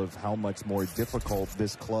example of how much more difficult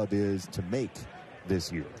this club is to make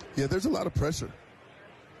this year. Yeah, there's a lot of pressure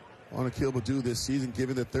on Akil Baddoo this season,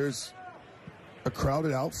 given that there's a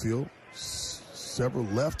crowded outfield, several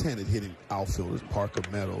left-handed hitting outfielders, Parker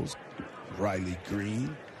Meadows, Riley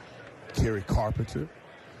Green, Kerry Carpenter.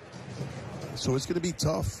 So it's going to be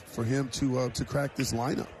tough for him to crack this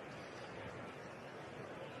lineup.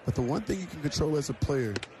 But the one thing you can control as a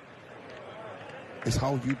player is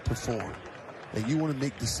how you perform. And you want to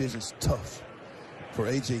make decisions tough for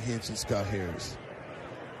A.J. Hinch and Scott Harris.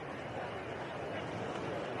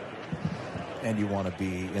 And you want to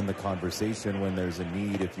be in the conversation when there's a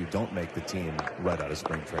need if you don't make the team right out of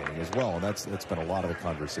spring training as well. And that's been a lot of the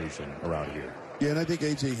conversation around here. Yeah, and I think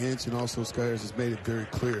A.J. Hinch and also Scott Harris has made it very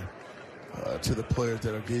clear to the players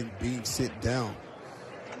that are being sent down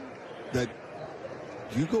that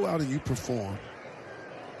you go out and you perform,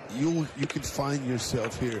 you can find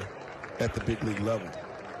yourself here at the big league level.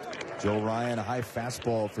 Joe Ryan, a high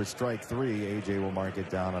fastball for strike three. A.J. will mark it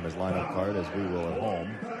down on his lineup card, as we will at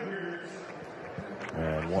home.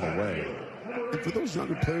 And one away. And for those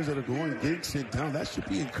younger players that are getting sent down, that should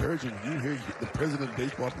be encouraging. You hear the president of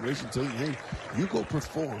baseball operations tell you, hey, you go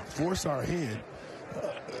perform, force our hand.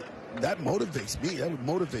 That motivates me. That would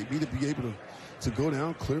motivate me to be able to go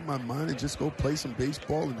down, clear my mind, and just go play some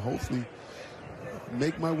baseball and hopefully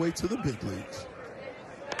make my way to the big leagues.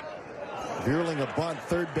 Veerling a bunt,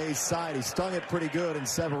 third base side. He stung it pretty good, and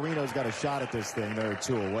Severino's got a shot at this thing. There are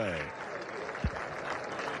two away.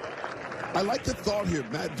 I like the thought here.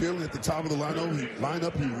 Matt Veerling at the top of the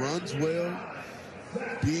lineup. He runs well,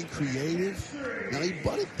 being creative. Now, he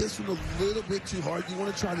butted this one a little bit too hard. You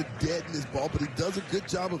want to try to deaden this ball, but he does a good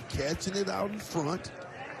job of catching it out in front.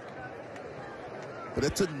 But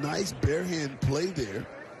it's a nice bare-hand play there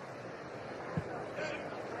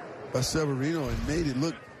by Severino and made it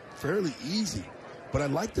look fairly easy. But I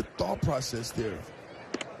like the thought process there.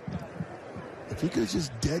 If he could have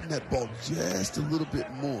just deadened that ball just a little bit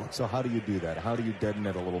more. So how do you do that? How do you deaden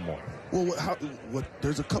it a little more? Well,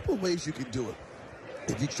 there's a couple of ways you can do it.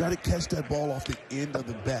 If you try to catch that ball off the end of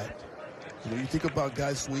the bat, you think about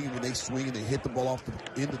guys swinging when they swing and they hit the ball off the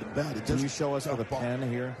end of the bat. Can you show us with a pen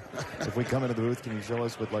here? If we come into the booth, can you show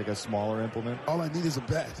us with like a smaller implement? All I need is a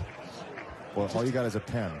bat. Well, all you got is a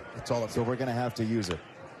pen. That's all. So we're going to have to use it.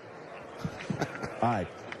 All right.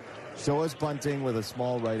 Show us bunting with a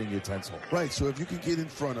small writing utensil. Right, so if you can get in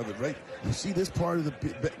front of it, right? You see this part of the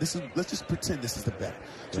bat, let's just pretend this is the bat.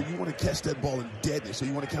 So you want to catch that ball and deaden it. So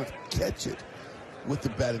you want to kind of catch it with the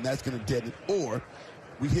bat, and that's going to deaden it. Or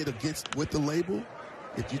we hit with the label.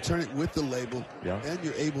 If you turn it with the label, then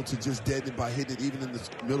you're able to just deaden it by hitting it even in the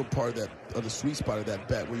middle part of the sweet spot of that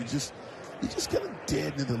bat, where you just kind of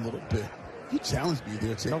deaden it a little bit. You challenged me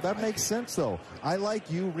there, Tim. No, that makes sense, though. I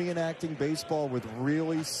like you reenacting baseball with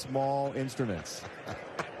really small instruments.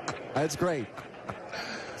 That's great.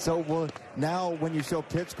 So now when you show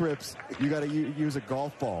pitch grips, you got to use a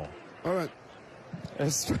golf ball. All right.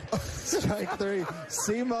 Strike three.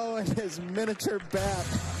 Simo and his miniature bat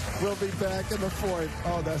will be back in the fourth.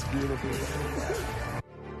 Oh, that's beautiful.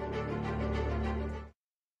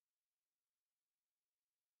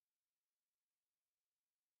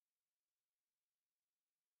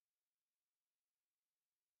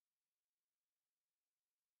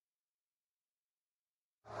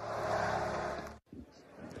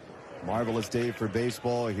 Marvelous day for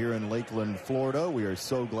baseball here in Lakeland, Florida. We are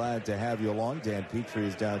so glad to have you along. Dan Petrie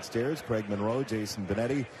is downstairs. Craig Monroe, Jason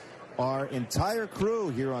Benetti, our entire crew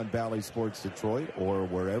here on Bally Sports Detroit, or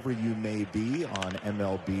wherever you may be on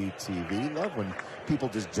MLB TV. Love when people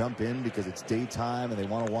just jump in because it's daytime and they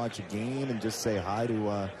want to watch a game and just say hi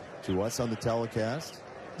to us on the telecast.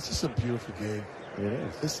 It's just a beautiful game. It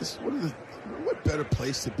is. This is what better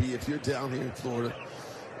place to be if you're down here in Florida.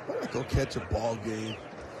 Why not go catch a ball game,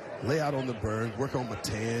 lay out on the burn, work on my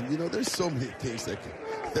tan? You know, there's so many things that can.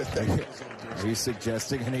 Are you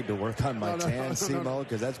suggesting I need to work on my tan, Simo?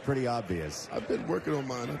 Because that's pretty obvious. I've been working on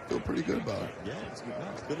mine. I feel pretty good about it. Yeah, it's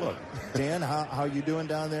good look. Dan, how you doing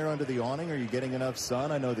down there under the awning? Are you getting enough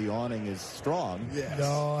sun? I know the awning is strong. Yes.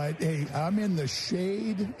 No, I'm in the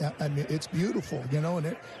shade. I mean, it's beautiful, you know,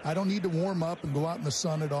 and I don't need to warm up and go out in the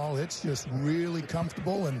sun at all. It's just really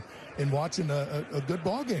comfortable and watching a good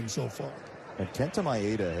ball game so far. And Kenta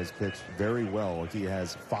Maeda has pitched very well. He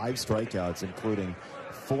has 5 strikeouts, including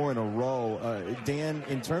 4 in a row. Dan,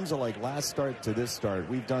 in terms of like last start to this start,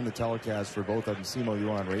 we've done the telecast for both of them. Simo, you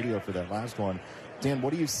were on radio for that last one. Dan,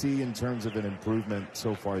 what do you see in terms of an improvement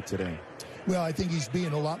so far today? Well, I think he's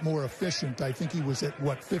being a lot more efficient. I think he was at,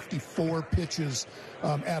 54 pitches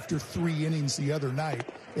after 3 innings the other night.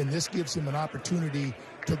 And this gives him an opportunity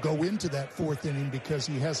to go into that 4th inning because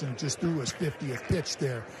he hasn't just threw his 50th pitch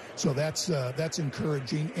there. So that's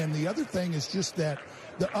encouraging. And the other thing is just that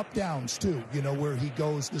the up downs too, you know, where he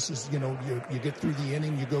goes, this is, you know, you get through the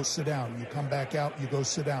inning, you go sit down, you come back out, you go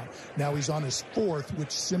sit down. Now he's on his 4th,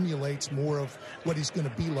 which simulates more of what he's going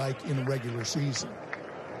to be like in a regular season.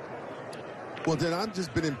 Well, then I've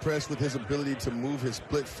just been impressed with his ability to move his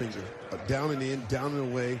split finger down and in, down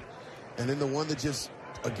and away, and then the one that just,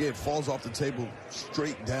 again, falls off the table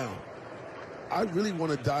straight down. I really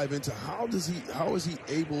want to dive into how is he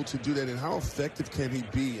able to do that, and how effective can he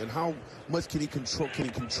be, and how much can he control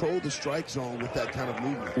the strike zone with that kind of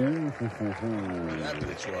movement? That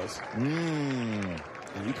pitch was.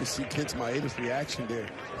 And you can see Kenta Maeda's reaction there.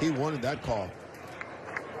 He wanted that call.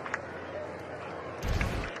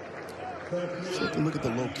 Take a look at the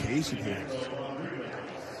location here.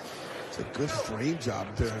 It's a good frame job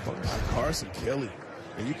there by Carson Kelly.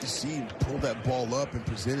 And you can see him pull that ball up and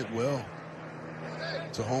present it well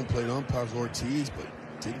to home plate umpire Ortiz, but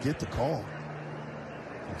didn't get the call.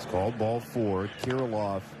 It's called ball 4.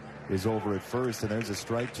 Kirilloff is over at first, and there's a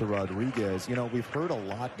strike to Rodriguez. You know, we've heard a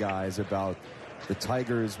lot, guys, about the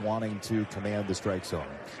Tigers wanting to command the strike zone.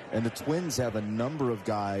 And the Twins have a number of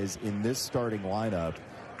guys in this starting lineup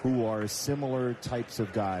who are similar types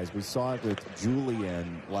of guys. We saw it with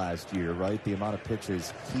Julian last year, right? The amount of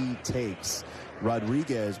pitches he takes.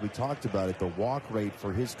 Rodriguez, we talked about it, the walk rate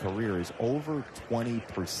for his career is over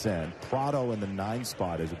 20%. Prado in the 9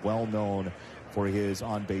 spot is well known for his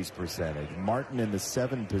on-base percentage. Martin in the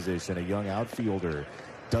 7 position, a young outfielder,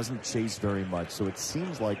 doesn't chase very much. So it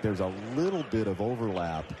seems like there's a little bit of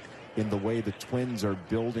overlap in the way the Twins are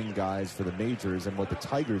building guys for the majors and what the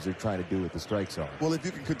Tigers are trying to do with the strike zone. Well, if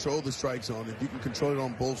you can control the strike zone, if you can control it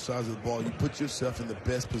on both sides of the ball, you put yourself in the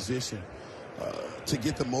best position to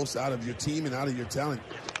get the most out of your team and out of your talent.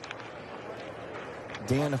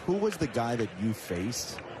 Dan, who was the guy that you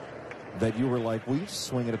faced that you were like, will you just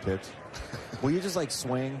swing at a pitch? Will you just like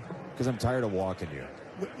swing? Because I'm tired of walking you.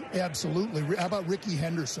 Absolutely. How about Ricky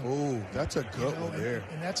Henderson? Oh, that's a good one there.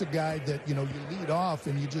 And that's a guy that, you know, you lead off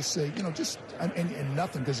and you just say, you know, just and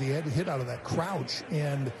nothing, because he had to hit out of that crouch.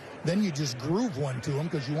 And then you just groove one to him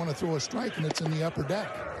because you want to throw a strike and it's in the upper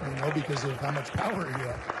deck, you know, because of how much power he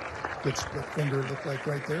had. Good split finger looked like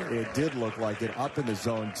right there. It did look like it up in the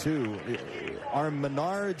zone, too. Our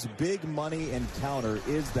Menard's big money encounter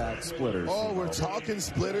is that splitter. Oh, we're talking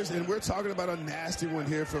splitters, and we're talking about a nasty one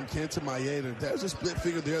here from Kenta Maeda. There's a split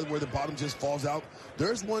finger there where the bottom just falls out.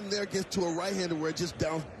 There's one there gets to a right-hander where it just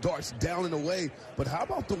darts down and away. But how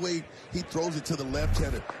about the way he throws it to the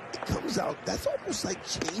left-hander? It comes out. That's almost like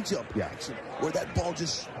change-up action, where that ball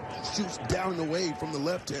just shoots down and away from the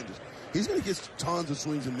left-handers. He's going to get tons of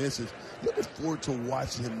swings and misses. Looking forward to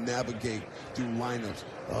watching him navigate through lineups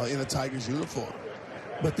in a Tigers uniform.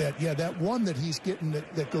 But that one that he's getting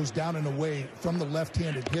that goes down and away from the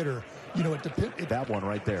left-handed hitter, you know, it depends. That one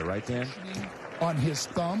right there, right, Dan? On his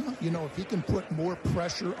thumb, you know, if he can put more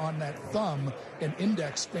pressure on that thumb and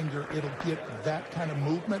index finger, it'll get that kind of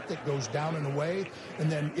movement that goes down and away.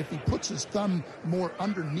 And then if he puts his thumb more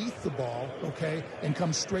underneath the ball, okay, and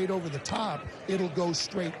comes straight over the top, it'll go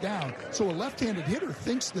straight down. So a left-handed hitter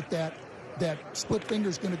thinks that that split finger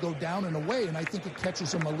is going to go down and away, and I think it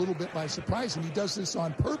catches him a little bit by surprise, and he does this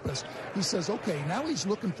on purpose. He says, okay, now he's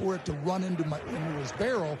looking for it to run into his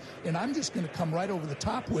barrel, and I'm just going to come right over the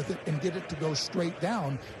top with it and get it to go straight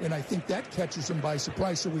down, and I think that catches him by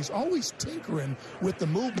surprise. So he's always tinkering with the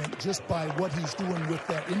movement just by what he's doing with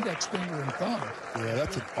that index finger and thumb. Yeah,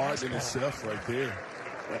 that's an art in itself right there.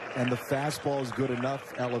 And the fastball is good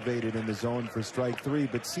enough elevated in the zone for strike three.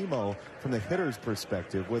 But Simo, from the hitter's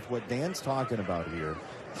perspective, with what Dan's talking about here,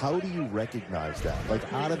 how do you recognize that?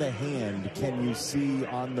 Like, out of the hand, can you see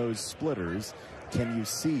on those splitters, can you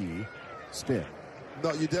see spin?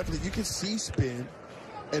 No, you can see spin.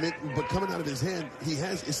 But coming out of his hand,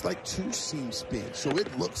 it's like two-seam spin. So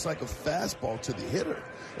it looks like a fastball to the hitter.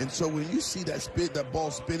 And so when you see that ball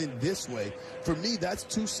spinning this way, for me, that's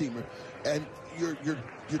two-seamer. And you're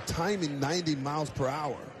timing 90 miles per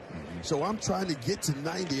hour. So I'm trying to get to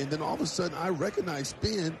 90, and then all of a sudden I recognize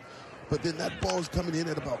spin, but then that ball is coming in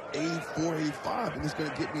at about 84, 85, and it's going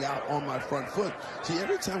to get me out on my front foot. See,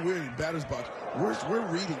 every time we're in batter's box, we're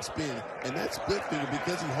reading spin, and that split finger,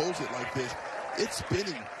 because he holds it like this, it's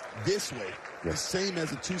spinning this way, the same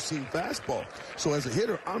as a two-seam fastball. So as a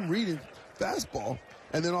hitter, I'm reading fastball,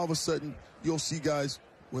 and then all of a sudden you'll see guys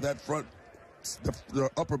with that front, the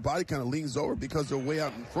upper body kind of leans over because they're way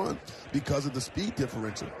out in front because of the speed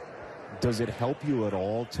differential. Does it help you at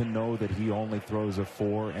all to know that he only throws a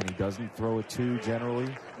 4 and he doesn't throw a 2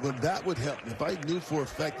 generally? Well, that would help. If I knew for a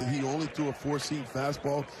fact that he only threw a 4-seam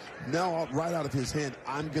fastball, now right out of his hand,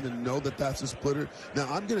 I'm going to know that that's a splitter.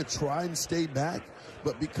 Now, I'm going to try and stay back,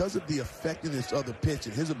 but because of the effectiveness of the pitch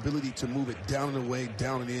and his ability to move it down and away,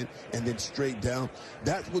 down and in, and then straight down,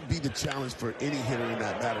 that would be the challenge for any hitter in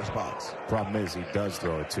that batter's box. Problem is he does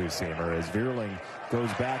throw a 2-seamer as Vierling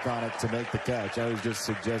goes back on it to make the catch. I was just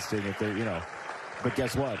suggesting if they're, but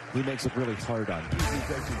guess what? He makes it really hard on you.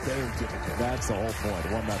 Very difficult. That's the whole point.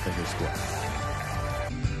 1-0 your score.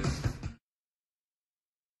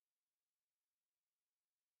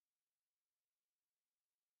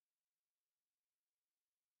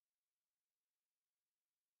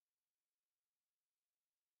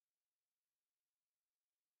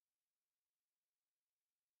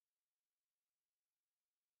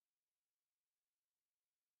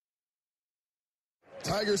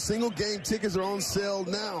 Tigers single game tickets are on sale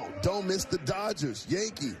now. Don't miss the Dodgers,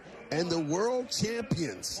 Yankee, and the world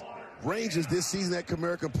champions Rangers this season at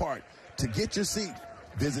Comerica Park. To get your seat,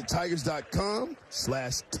 visit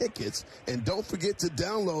tigers.com/tickets, and don't forget to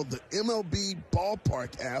download the MLB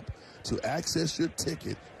Ballpark app to access your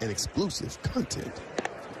ticket and exclusive content.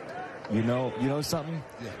 You know something?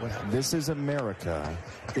 Yeah, what happened? This is America.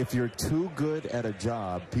 If you're too good at a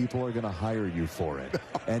job, people are going to hire you for it.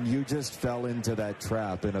 And you just fell into that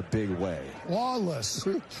trap in a big way. Flawless.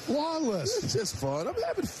 It's just fun. I'm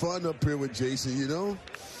having fun up here with Jason,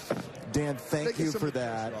 Dan, thank you for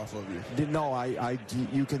that. Off of you. No,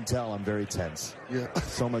 you can tell I'm very tense. Yeah.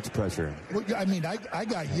 So much pressure. Well, I mean, I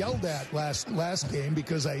got yelled at last game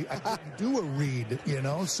because I didn't do a read,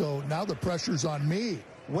 so now the pressure's on me.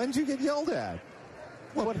 When did you get yelled at?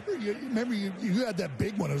 Well, remember you had that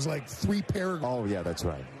big one. It was like 3 paragraphs. Oh, yeah, that's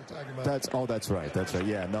right. That's right.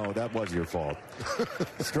 Yeah, no, that was your fault.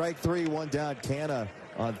 Strike 3, 1 down. Canna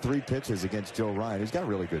on 3 pitches against Joe Ryan. He's got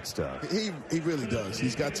really good stuff. He really does.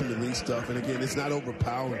 He's got some elite stuff. And, again, it's not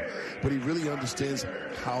overpowering, but he really understands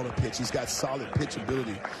how to pitch. He's got solid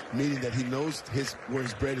pitchability, meaning that he knows where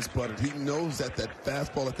his bread is buttered. He knows that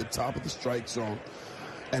fastball at the top of the strike zone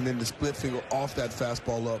and then the split finger off that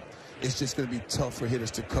fastball up, it's just going to be tough for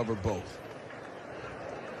hitters to cover both.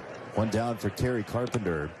 1 down for Kerry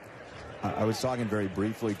Carpenter. I was talking very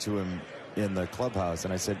briefly to him in the clubhouse,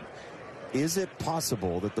 and I said, is it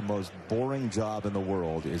possible that the most boring job in the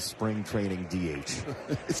world is spring training DH?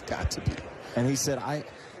 It's got to be. And he said,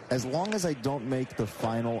 as long as I don't make the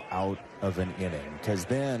final out of an inning, because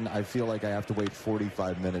then I feel like I have to wait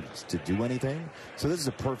 45 minutes to do anything. So this is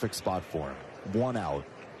a perfect spot for him. 1 out.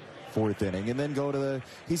 4th inning, and then go to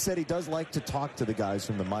he said he does like to talk to the guys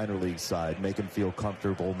from the minor league side, make them feel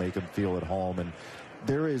comfortable, make them feel at home, and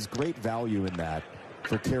there is great value in that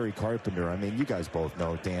for Kerry Carpenter. I mean, you guys both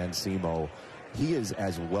know Dan Simo. He is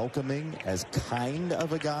as welcoming, as kind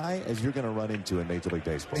of a guy as you're going to run into in Major League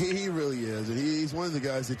Baseball. He really is, and he's one of the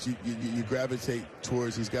guys that you gravitate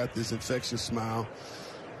towards. He's got this infectious smile.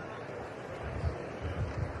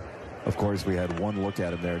 A Of course, we had one look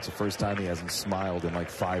at him there. It's the first time he hasn't smiled in like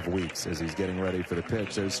 5 weeks as he's getting ready for the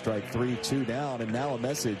pitch. There's strike 3, 2 down, and now a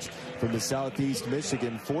message from the Southeast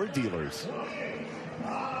Michigan Ford dealers.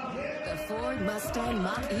 The Ford Mustang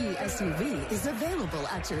Mach-E SUV is available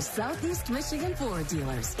at your Southeast Michigan Ford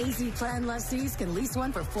dealers. AZ Plan lessees can lease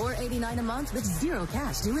one for $489 a month with zero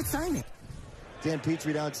cash due at signing. Dan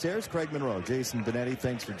Petrie downstairs, Craig Monroe, Jason Benetti,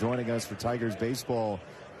 thanks for joining us for Tigers baseball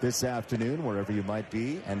this afternoon, wherever you might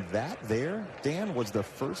be. And that there, Dan, was the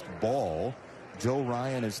first ball Joe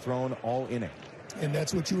Ryan has thrown all inning. And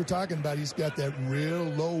that's what you were talking about. He's got that real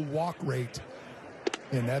low walk rate.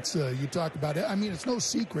 And that's, you talk about it. I mean, it's no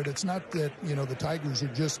secret. It's not that, you know, the Tigers are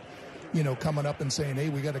just, you know, coming up and saying, hey,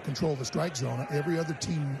 we got to control the strike zone. Every other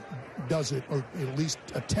team does it, or at least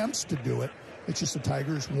attempts to do it. It's just the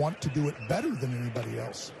Tigers want to do it better than anybody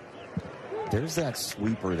else. There's that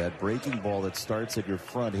sweeper, that breaking ball that starts at your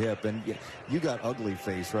front hip. And you got ugly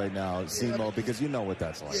face right now, Simo, because you know what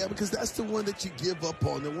that's like. Yeah, because that's the one that you give up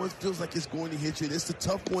on. The one that feels like it's going to hit you. It's the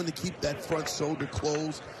tough one to keep that front shoulder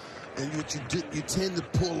closed. And what you tend to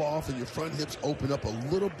pull off, and your front hips open up a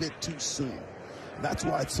little bit too soon. That's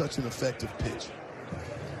why it's such an effective pitch.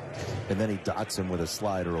 And then he dots him with a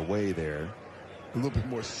slider away there. A little bit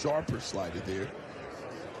more sharper slider there.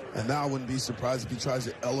 And now I wouldn't be surprised if he tries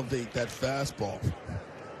to elevate that fastball.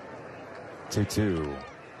 2-2.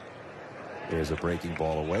 There's a breaking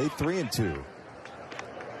ball away. 3-2.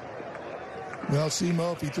 Well,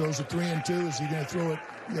 Simo, if he throws a 3-2, is he going to throw it?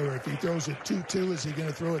 Or if he throws it 2-2, is he going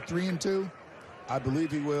to throw it 3-2? I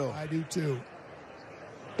believe he will. I do too.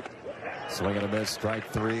 Swing and a miss, strike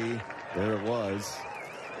 3. There it was.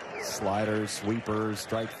 Slider, sweeper,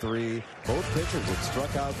 strike 3. Both pitchers had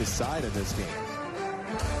struck out the side of this game.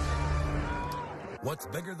 What's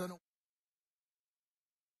bigger than a...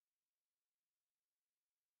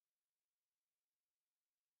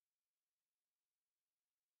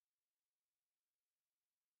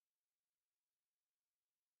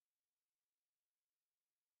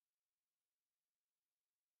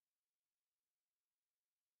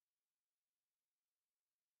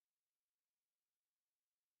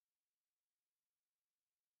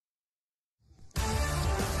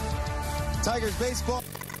 Tigers baseball.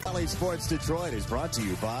 Valley Sports Detroit is brought to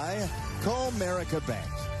you by Comerica Bank.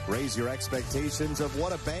 Raise your expectations of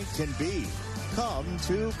what a bank can be. Come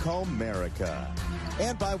to Comerica.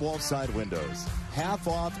 And by Wolfside Windows. Half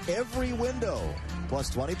off every window. Plus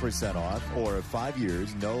 20% off or 5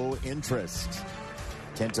 years, no interest.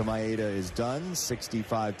 Kenta Maeda is done.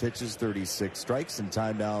 65 pitches, 36 strikes. And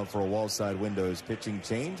time now for a Wolfside Windows pitching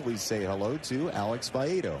change. We say hello to Alex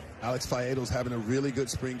Faedo. Alex Faedo's having a really good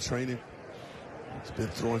spring training. He's been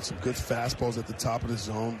throwing some good fastballs at the top of the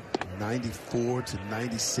zone, 94 to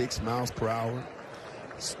 96 miles per hour.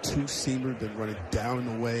 His two-seamer been running down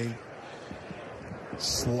and away.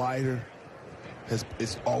 Slider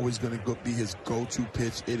is always going to be his go-to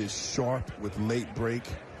pitch. It is sharp with late break.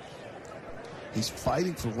 He's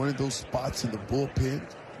fighting for one of those spots in the bullpen.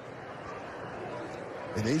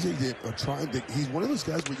 And AJ are trying to, he's one of those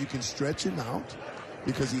guys where you can stretch him out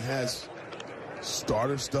because he has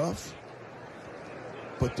starter stuff.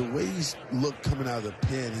 But the way he's looked coming out of the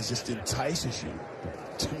pen, he just entices you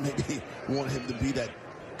to maybe want him to be that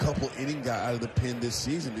couple inning guy out of the pen this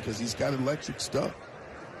season because he's got electric stuff.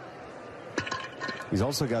 He's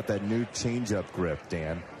also got that new changeup grip,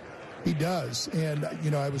 Dan. He does. And,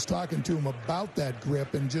 you know, I was talking to him about that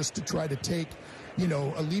grip and just to try to take, you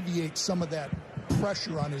know, alleviate some of that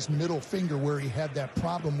pressure on his middle finger where he had that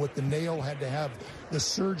problem with the nail, had to have the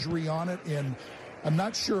surgery on it. And I'm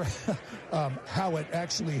not sure how it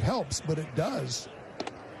actually helps, but it does.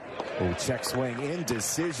 Oh, check swing,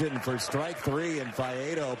 indecision for strike 3, and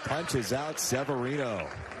Faedo punches out Severino.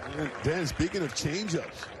 Dan, speaking of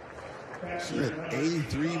changeups, she's at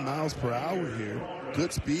 83 miles per hour here.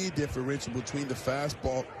 Good speed differential between the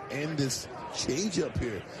fastball and this changeup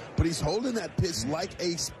here. But he's holding that pitch like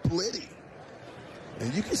a splitty.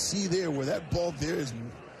 And you can see there where that ball there is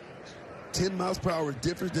 10 miles per hour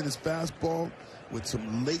different than his fastball with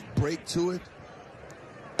some late break to it.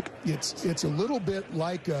 It's a little bit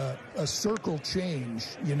like a circle change,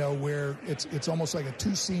 you know, where it's almost like a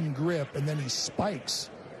two-seam grip, and then he spikes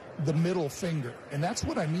the middle finger. And that's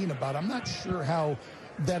what I mean about it. I'm not sure how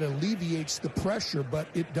that alleviates the pressure, but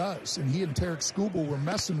it does. And he and Tarek Skubal were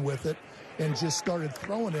messing with it and just started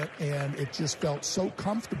throwing it, and it just felt so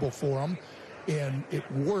comfortable for him. And it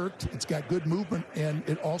worked. It's got good movement, and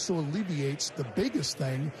it also alleviates the biggest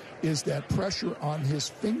thing is that pressure on his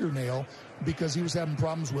fingernail because he was having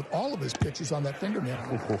problems with all of his pitches on that fingernail.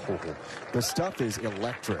 The stuff is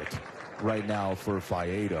electric right now for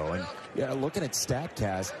Faedo. And yeah, looking at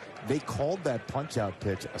StatCast, they called that punch-out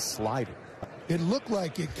pitch a slider. It looked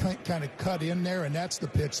like it kind of cut in there, and that's the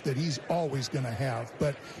pitch that he's always going to have.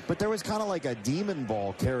 But there was kind of like a demon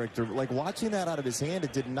ball character. Like watching that out of his hand,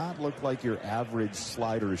 it did not look like your average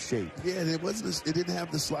slider shape. Yeah, it wasn't. It didn't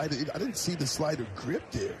have the slider. I didn't see the slider grip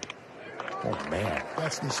there. Oh man,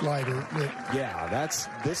 that's the slider. Yeah,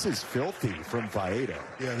 this is filthy from Faedo.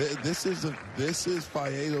 Yeah, this is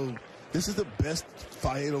Faedo. This is the best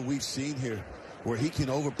Faedo we've seen here, where he can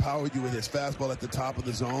overpower you with his fastball at the top of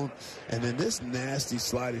the zone. And then this nasty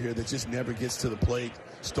slider here that just never gets to the plate,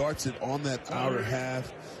 starts it on that outer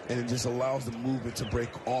half, and it just allows the movement to break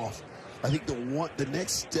off. I think the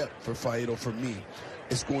next step for Faedo, for me,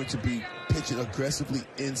 is going to be pitching aggressively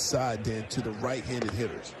inside, Dan, to the right-handed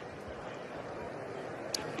hitters.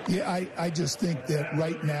 Yeah, I just think that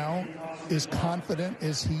right now, as confident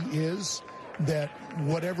as he is, that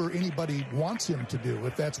whatever anybody wants him to do,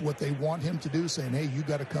 if that's what they want him to do, saying, hey, you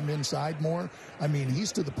got to come inside more. I mean,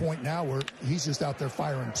 he's to the point now where he's just out there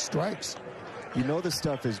firing strikes. You know the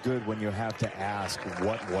stuff is good when you have to ask,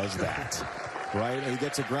 what was that? Right? And he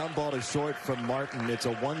gets a ground ball to short from Martin. It's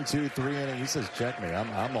a 1-2-3 inning. He says, check me.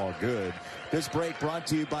 I'm all good. This break brought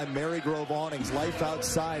to you by Marygrove Awnings. Life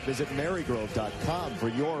outside. Visit marygrove.com for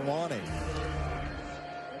your awning.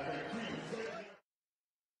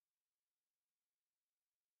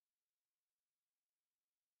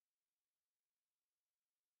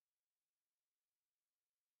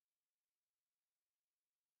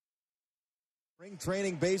 Spring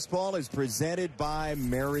training baseball is presented by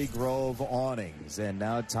Marygrove Awnings. And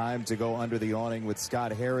now time to go under the awning with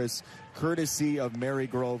Scott Harris, courtesy of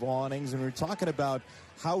Marygrove Awnings. And we're talking about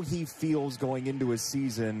how he feels going into a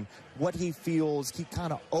season, what he feels he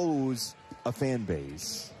kind of owes a fan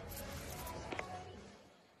base.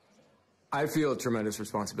 I feel tremendous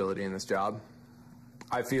responsibility in this job.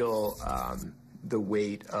 I feel the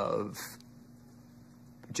weight of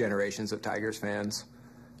generations of Tigers fans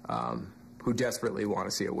who desperately want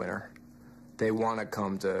to see a winner. They want to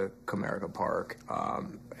come to Comerica Park,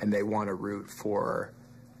 and they want to root for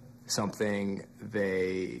something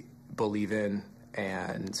they believe in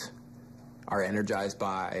and are energized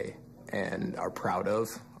by and are proud of.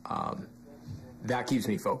 That keeps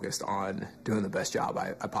me focused on doing the best job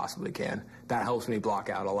I possibly can. That helps me block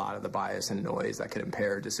out a lot of the bias and noise that could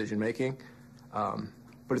impair decision-making.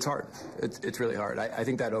 But it's hard. It's really hard. I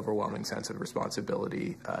think that overwhelming sense of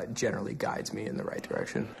responsibility generally guides me in the right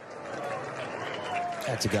direction.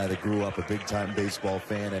 That's a guy that grew up a big-time baseball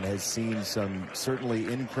fan and has seen some certainly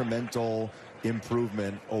incremental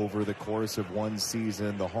improvement over the course of one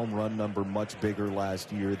season. The home run number much bigger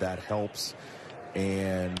last year. That helps.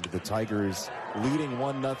 And the Tigers leading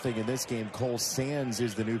 1-0 in this game. Cole Sands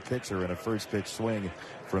is the new pitcher, and a first-pitch swing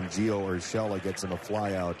from Gio Urshela gets him a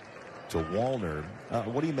flyout to Wallner.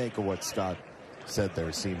 What do you make of what Scott said there,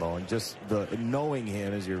 Simo? And just the knowing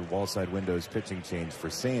him as your wall-side windows pitching change for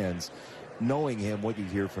Sands, knowing him, what you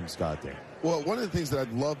hear from Scott there? Well, one of the things that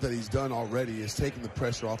I love that he's done already is taking the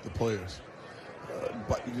pressure off the players.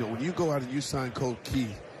 But, you know, when you go out and you sign Cole Key,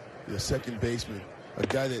 the second baseman, a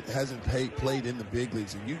guy that hasn't played in the big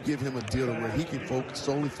leagues, and you give him a deal where he can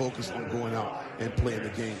solely focus on going out and playing the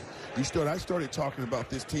game. I started talking about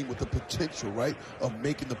this team with the potential, right, of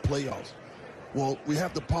making the playoffs. Well, we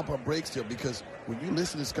have to pump our brakes there, because when you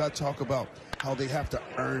listen to Scott talk about how they have to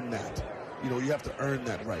earn that, you know, you have to earn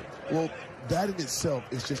that right. Well, that in itself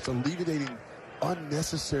is just alleviating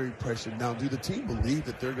unnecessary pressure. Now, do the team believe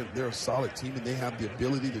that they're a solid team and they have the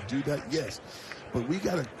ability to do that? Yes. But we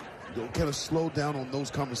got to kind of slow down on those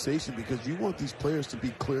conversations, because you want these players to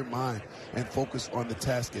be clear mind and focus on the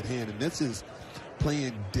task at hand. And this is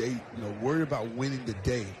playing day, you know, worried about winning the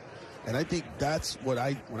day. And I think that's what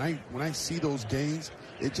when I see those gains,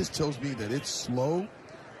 it just tells me that it's slow,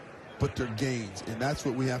 but they're gains. And that's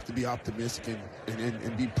what we have to be optimistic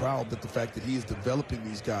and be proud that the fact that he is developing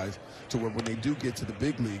these guys to where when they do get to the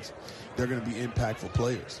big leagues, they're going to be impactful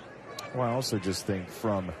players. Well, I also just think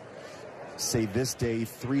from, say, this day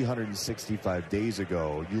 365 days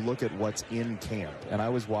ago, you look at what's in camp, and I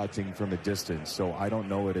was watching from a distance, so I don't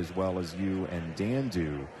know it as well as you and Dan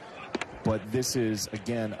do, but this is,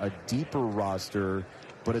 again, a deeper roster,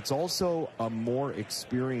 but it's also a more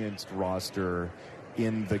experienced roster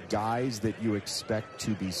in the guys that you expect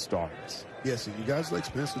to be stars. Yes, and you guys like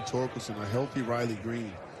Spencer Torkelson, a healthy Riley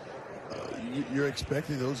Green, you're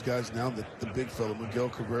expecting those guys now that the big fella Miguel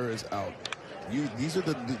Cabrera is out. These are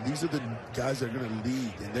the guys that are going to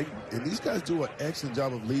lead, and these guys do an excellent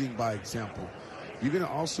job of leading by example. You're going to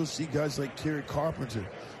also see guys like Kerry Carpenter,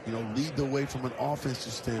 you know, lead the way from an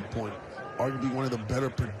offensive standpoint, arguably one of the better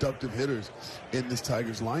productive hitters in this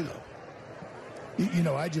Tigers lineup. You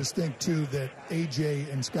know, I just think, too, that A.J.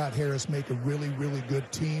 and Scott Harris make a really, really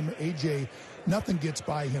good team. A.J., nothing gets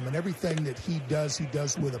by him, and everything that he does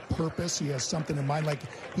with a purpose. He has something in mind. Like,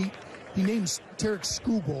 he names Tarek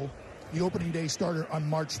Skubal the opening day starter on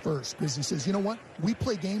March 1st because he says, you know what, we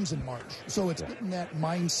play games in March. So it's getting that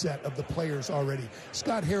mindset of the players already.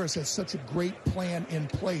 Scott Harris has such a great plan in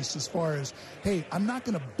place as far as, hey, I'm not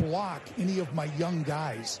going to block any of my young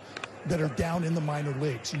guys that are down in the minor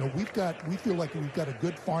leagues. You know, we feel like we've got a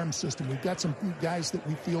good farm system. We've got some guys that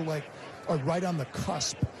we feel like are right on the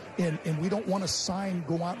cusp, and we don't want to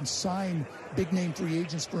go out and sign big name free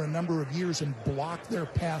agents for a number of years and block their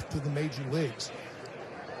path to the major leagues.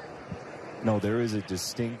 No, there is a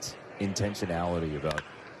distinct intentionality about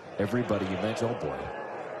everybody you mentioned. Oh boy,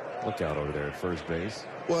 look out over there at first base.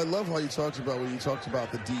 Well, I love how you talked about when you talked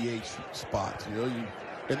about the DH spot. You know,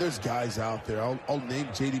 and there's guys out there. I'll name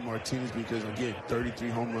J.D. Martinez because, again, 33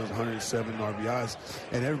 home runs, 107 RBIs.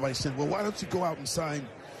 And everybody said, well, why don't you go out and sign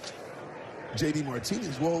J.D.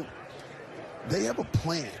 Martinez? Well, they have a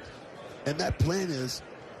plan. And that plan is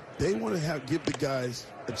they want to give the guys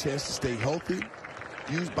a chance to stay healthy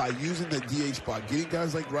by using the DH spot, getting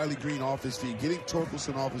guys like Riley Green off his feet, getting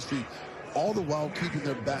Torkelson off his feet, all the while keeping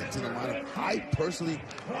their bats in the lineup. I personally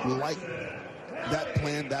like that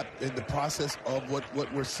plan, that in the process of what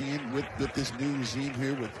we're seeing with this new regime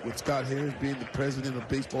here with Scott Harris being the president of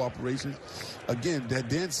baseball operations. Again,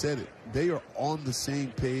 Dan said it. They are on the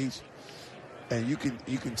same page, and you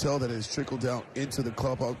can tell that it's trickled down into the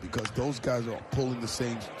clubhouse because those guys are pulling the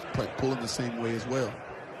same way as well.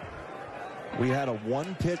 We had a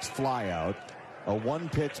 1-pitch flyout, a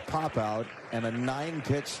 1-pitch pop-out, and a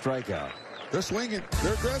 9-pitch strikeout. They're swinging.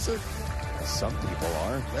 They're aggressive. Some people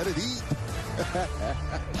are. Let it eat.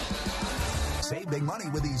 Save big money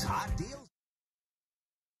with these hot deals.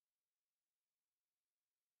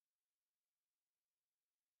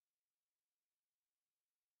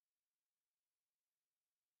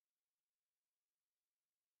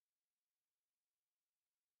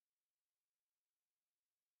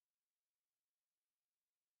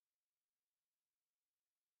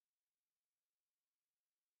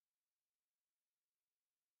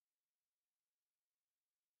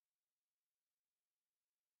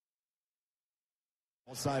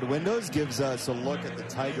 Outside Windows gives us a look at the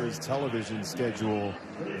Tigers television schedule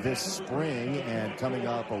this spring, and coming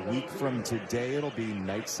up a week from today, it'll be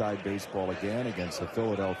nightside baseball again against the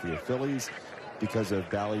Philadelphia Phillies because of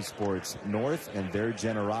Bally Sports North and their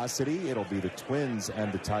generosity. It'll be the Twins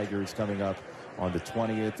and the Tigers coming up on the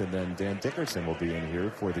 20th, and then Dan Dickerson will be in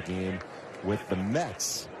here for the game with the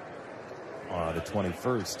Mets on the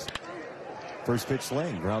 21st. First pitch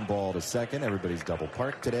lane, ground ball to second. Everybody's double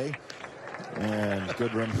parked today. And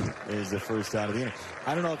Goodrum is the first out of the inning.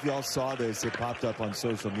 I don't know if y'all saw this. It popped up on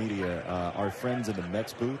social media. Our friends in the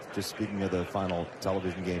Mets booth, just speaking of the final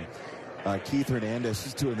television game, Keith Hernandez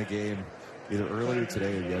was doing the game either earlier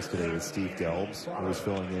today or yesterday with Steve Gelbs, who was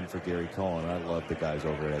filling in for Gary Cohen. I love the guys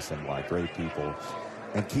over at SNY, great people.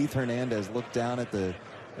 And Keith Hernandez looked down at the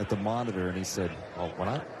monitor and he said, "Oh,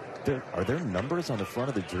 are there numbers on the front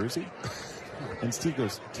of the jersey?" And Steve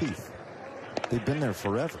goes, "Keith, they've been there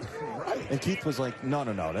forever." And Keith was like, no,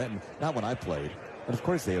 not when I played. And of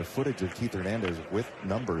course they have footage of Keith Hernandez with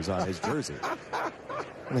numbers on his jersey.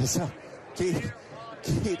 And so Keith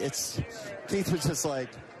was just like,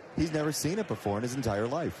 he's never seen it before in his entire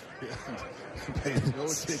life.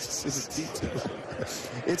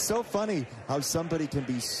 It's so funny how somebody can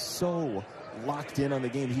be so locked in on the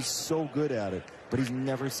game. He's so good at it, but he's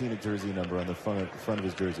never seen a jersey number on the front of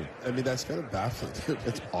his jersey. I mean, that's kind of baffling.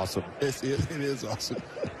 It's awesome. It is awesome.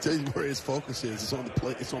 Tell you where his focus is. It's on the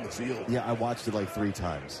play. It's on the field. Yeah, I watched it like 3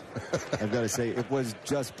 times. I've got to say, it was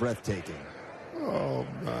just breathtaking. Oh,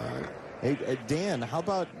 my. Hey, Dan, how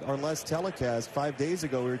about our last telecast 5 days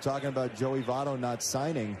ago? We were talking about Joey Votto not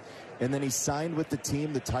signing, and then he signed with the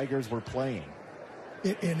team the Tigers were playing.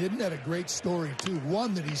 And isn't that a great story, too?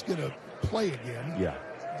 One, that he's going to play again. Yeah.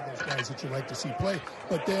 Those guys that you like to see play.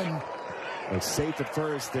 But then... It's safe at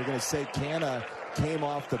first. They're going to say Canna came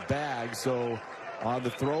off the bag. So on the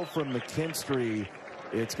throw from McKinstry,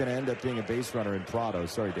 it's going to end up being a base runner in Prado.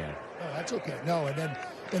 Sorry, Dan. Oh, that's okay. No, and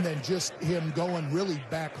then just him going really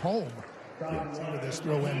back home. Yeah. See where this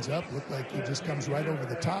throw ends up. Looked like he just comes right over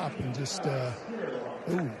the top and just,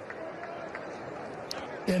 ooh.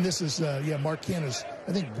 And this is, Mark Canna's,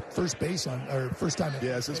 I think, first base first time.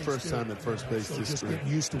 Yeah, it's his first time at first base. So just getting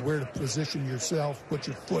used to where to position yourself, put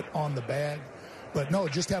your foot on the bag. But no,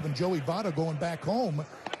 just having Joey Votto going back home,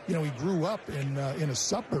 he grew up in a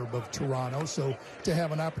suburb of Toronto. So to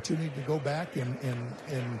have an opportunity to go back and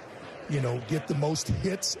get the most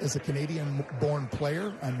hits as a Canadian-born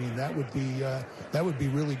player, I mean, that would be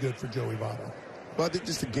really good for Joey Votto. Well, I think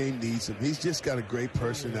just the game needs him. He's just got a great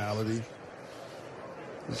personality.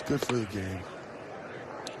 It's good for the game.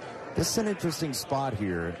 This is an interesting spot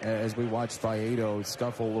here as we watch Faedo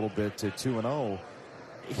scuffle a little bit to 2-0.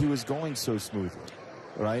 He was going so smoothly,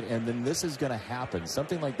 right? And then this is going to happen.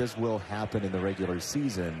 Something like this will happen in the regular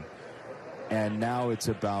season. And now it's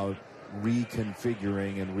about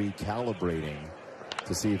reconfiguring and recalibrating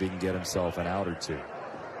to see if he can get himself an out or two.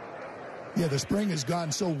 Yeah, the spring has gone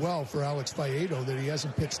so well for Alex Faedo that he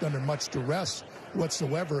hasn't pitched under much duress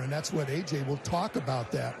whatsoever, and that's what AJ will talk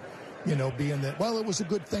about that. Being that, well, it was a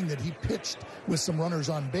good thing that he pitched with some runners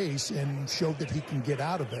on base and showed that he can get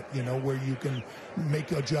out of it, where you can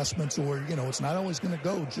make adjustments or, it's not always going to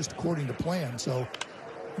go just according to plan. So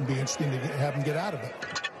it'd be interesting to have him get out of it.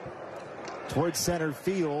 Towards center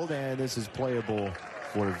field, and this is playable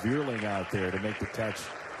for Vierling out there to make the catch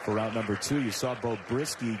for route number 2. You saw Bo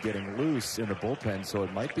Brisky getting loose in the bullpen, so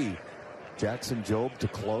it might be Jackson Jobe to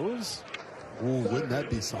close. Ooh, wouldn't that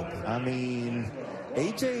be something? I mean,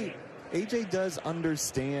 AJ does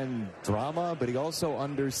understand drama, but he also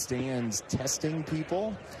understands testing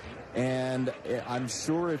people. And I'm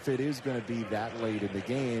sure if it is going to be that late in the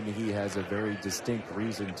game, he has a very distinct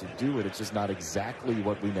reason to do it. It's just not exactly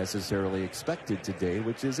what we necessarily expected today,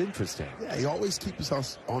 which is interesting. Yeah, he always keeps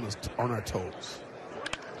us on our toes.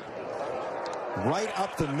 Right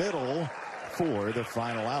up the middle for the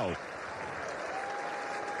final out.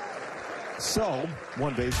 So,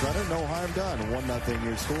 one base runner, no harm done. 1-0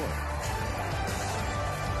 your score.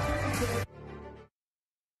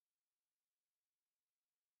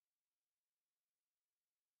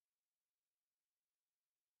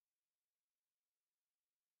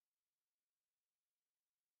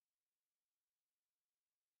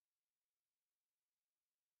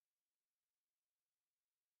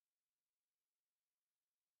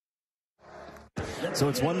 So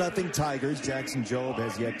it's 1-0 Tigers. Jackson Jobe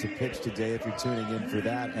has yet to pitch today if you're tuning in for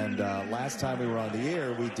that. And last time we were on the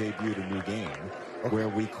air, we debuted a new game where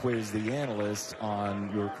we quizzed the analyst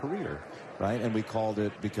on your career, right? And we called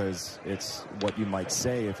it, because it's what you might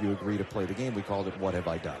say if you agree to play the game, we called it What Have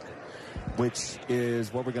I Done? Which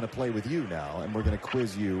is what we're going to play with you now, and we're going to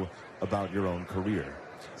quiz you about your own career.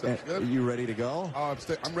 Are you ready to go? I'm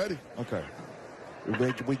ready. Okay.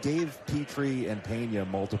 We gave Petrie and Pena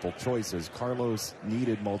multiple choices. Carlos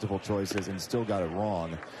needed multiple choices and still got it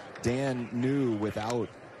wrong. Dan knew without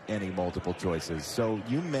any multiple choices. So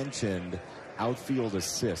you mentioned outfield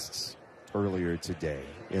assists earlier today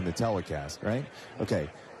in the telecast, right? Okay.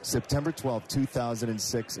 September 12,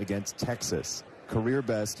 2006 against Texas. Career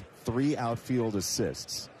best, 3 outfield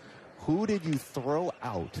assists. Who did you throw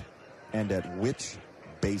out and at which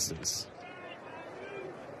bases?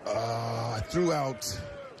 I threw out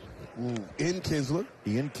Ian Kinsler.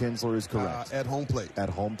 Ian Kinsler is correct. At home plate. At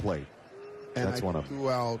home plate. And that's one of them. I threw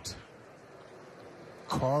out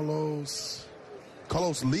Carlos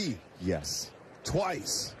Lee. Yes.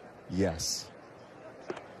 Twice. Yes.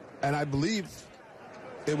 And I believe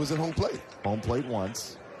it was at home plate. Home plate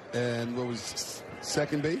once. And what was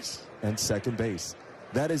second base? And second base.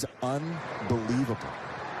 That is unbelievable.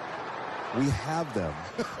 We have them.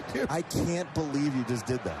 I can't believe you just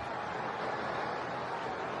did that.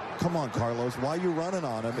 Come on, Carlos. Why are you running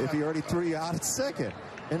on him if he already threw you out at second?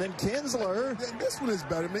 And then Kinsler. This one is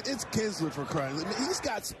better, man. It's Kinsler for crying. I mean, he's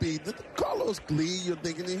got speed. Carlos Lee, you're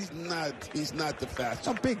thinking he's not the fastest.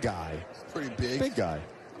 A big guy. He's pretty big. Big guy.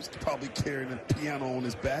 He's probably carrying a piano on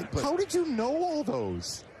his back. But how did you know all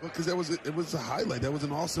those? Because it was a highlight. That was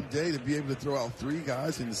an awesome day to be able to throw out 3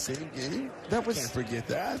 guys in the same game. Can't forget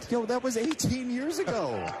that. Yo, that was 18 years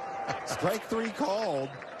ago. Strike 3 called.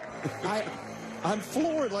 I'm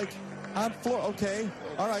floored. I'm floored. Okay.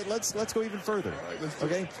 All right. Let's go even further.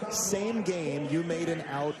 Okay. Same game. You made an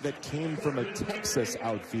out that came from a Texas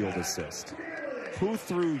outfield assist. Who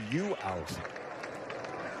threw you out?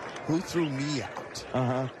 Who threw me out?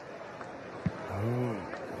 Oh.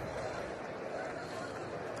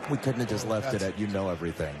 We couldn't have just left it at you know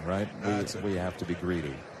everything, right? We have to be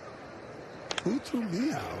greedy. Who threw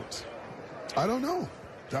me out? I don't know.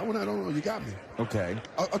 That one I don't know. You got me. Okay.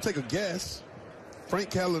 I'll take a guess. Frank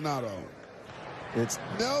Calinado. It's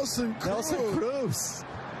Nelson Cruz.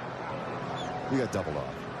 We got doubled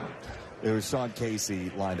off. It was Sean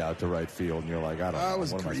Casey lined out to right field, and you're like, I don't know. I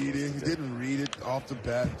was greedy. He didn't read it off the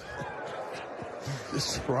bat.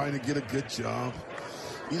 Just trying to get a good jump.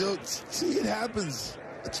 You know, see, it happens.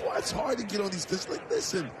 That's why it's hard to get on these. Just like,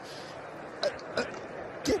 listen,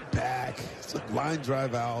 get back. It's a line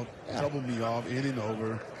drive out. Double me off, in and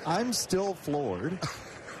over. I'm still floored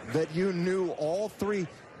that you knew all three.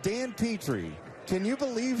 Dan Petrie, can you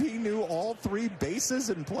believe he knew all three bases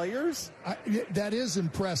and players? That is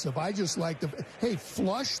impressive. I just like hey,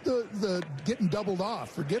 flush the getting doubled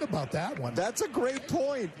off. Forget about that one. That's a great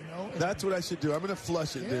point. That's what I should do. I'm going to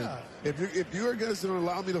flush it then. If you are going to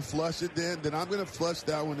allow me to flush it then I'm going to flush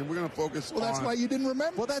that one, and we're going to focus on... Well, that's why you didn't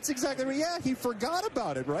remember. Well, that's exactly right. Yeah, he forgot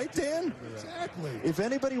about it, right, Dan? Exactly. If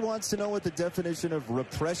anybody wants to know what the definition of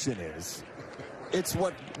repression is, it's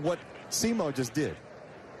what Simo just did.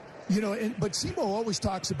 But Simo always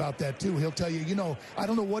talks about that, too. He'll tell you, I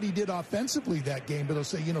don't know what he did offensively that game, but he'll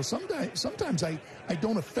say, sometimes I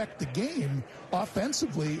don't affect the game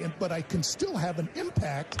offensively, but I can still have an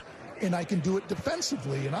impact, and I can do it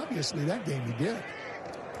defensively. And obviously that game he did.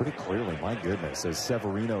 Pretty clearly, my goodness, as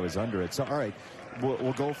Severino is under it. So, all right,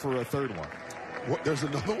 we'll go for a third one. What, there's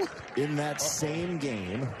another one? In that same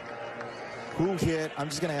game, who hit, I'm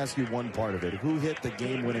just going to ask you one part of it, who hit the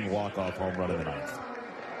game-winning walk-off home run in the ninth?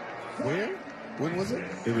 Where? When was it?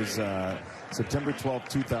 It was September 12,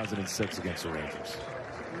 2006 against the Rangers.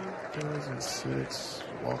 2006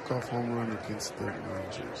 walk-off home run against the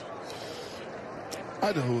Rangers.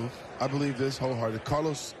 I know who. I believe this wholeheartedly.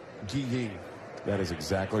 Carlos Guillen. That is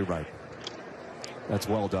exactly right. That's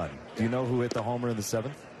well done. Do you know who hit the homer in the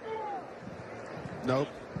seventh? Nope.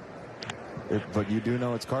 But you do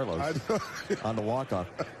know it's Carlos I know. on the walk-off.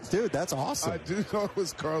 Dude, that's awesome. I do know it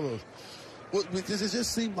was Carlos. Well, because it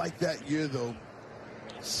just seemed like that year, though,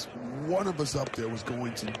 one of us up there was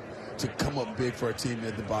going to come up big for our team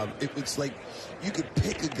at the bottom. It's like you could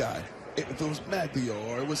pick a guy. If it was Maglio,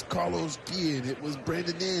 or it was Carlos Guillen, it was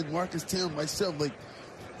Brandon Ninn, Marcus Tim, myself. Like,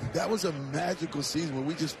 that was a magical season where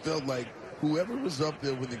we just felt like whoever was up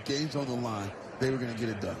there with the game's on the line, they were going to get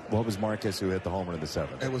it done. Well, it was Marcus who hit the homer in the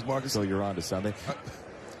seventh. It was Marcus. So you're on to something.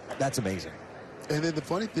 That's amazing. And then the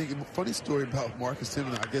funny story about Marcus Tim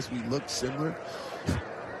and I guess we looked similar.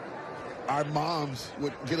 Our moms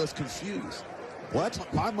would get us confused. What?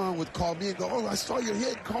 My mom would call me and go, "Oh, I saw your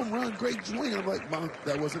hit, home run, great swing." I'm like, "Mom,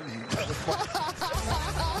 that wasn't me. That was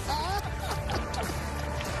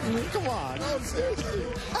Come on. No, seriously.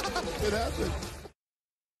 It happened.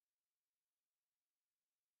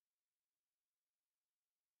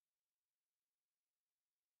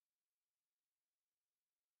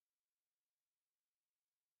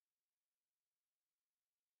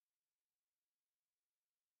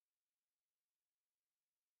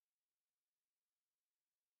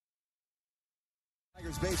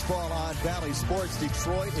 Tigers baseball on Valley Sports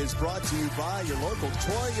Detroit is brought to you by your local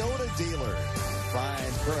Toyota dealer.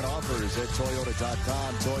 Find current offers at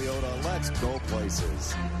Toyota.com. Toyota, let's go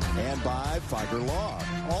places. And by Figer Law.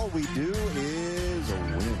 All we do is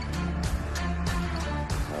win.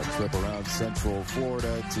 A trip around Central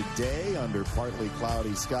Florida today under partly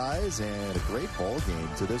cloudy skies and a great ball game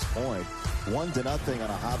to this point. 1-0 on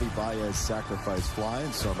a Javi Baez sacrifice fly,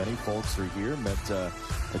 and so many folks are here. Met a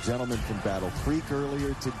gentleman from Battle Creek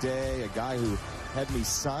earlier today, a guy who had me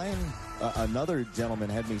sign, another gentleman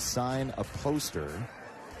had me sign a poster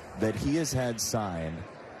that he has had signed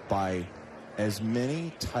by as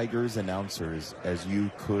many Tigers announcers as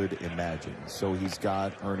you could imagine. So he's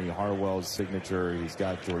got Ernie Harwell's signature, he's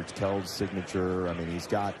got George Kell's signature, I mean, he's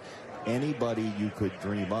got anybody you could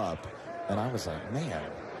dream up. And I was like, man,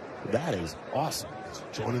 that is awesome.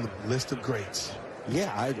 Joining the list of greats.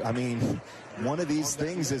 Yeah, I mean, one of these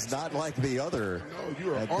things is not like the other. No,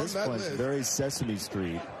 you are at on this that point, list. very Sesame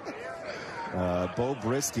Street. Bo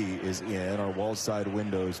Brisky is in. Our Wallside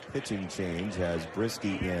Windows pitching change has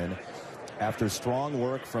Brisky in after strong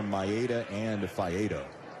work from Maeda and Faedo.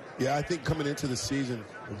 Yeah, I think coming into the season,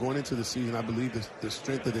 or going into the season, I believe the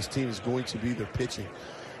strength of this team is going to be their pitching.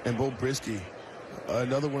 And Bo Brisky,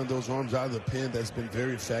 another one of those arms out of the pen that's been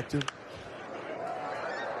very effective.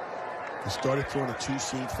 He started throwing a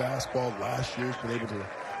two-seam fastball last year. He's been able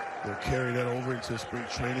to carry that over into spring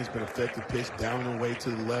training. It's been effective pitch down and away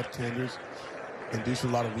to the left-handers.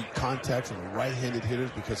 Inducing a lot of weak contact from the right-handed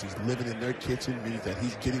hitters because he's living in their kitchen, means that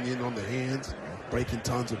he's getting in on the hands, breaking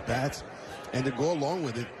tons of bats. And to go along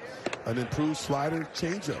with it, an improved slider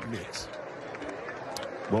changeup mix.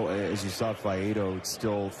 Well, as you saw, Faedo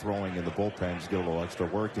still throwing in the bullpen, just get a little extra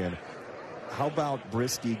work in. How about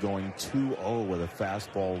Brisky going 2-0 with a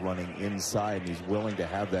fastball running inside, and he's willing to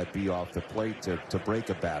have that be off the plate to break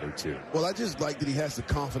a bat or two? Well, I just like that he has the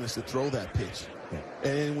confidence to throw that pitch. Yeah.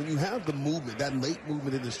 And when you have the movement, that late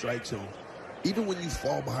movement in the strike zone, even when you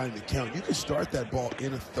fall behind the count, you can start that ball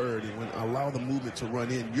in a third and allow the movement to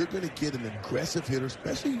run in. You're going to get an aggressive hitter,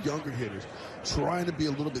 especially younger hitters, trying to be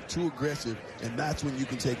a little bit too aggressive, and that's when you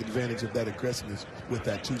can take advantage of that aggressiveness with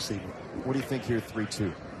that two-seamer. What do you think here,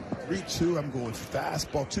 3-2? 3-2, I'm going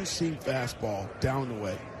fastball, two-seam fastball, down the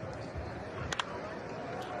way.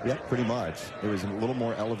 Yeah, pretty much. It was a little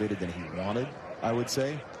more elevated than he wanted, I would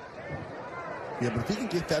say. Yeah, but if he can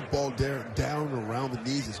get that ball there, down around the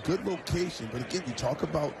knees, it's good location. But again, you talk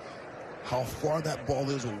about how far that ball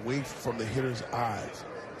is away from the hitter's eyes.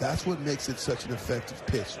 That's what makes it such an effective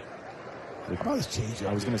pitch. How about his changeup?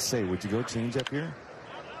 I was going to say, would you go changeup here?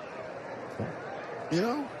 You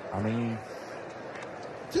know? I mean,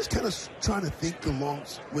 just kind of trying to think along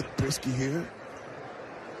with Brisky here.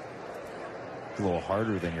 A little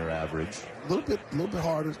harder than your average. A little bit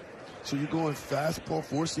harder. So you're going fastball,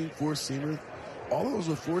 four-seam, four-seamer. All of those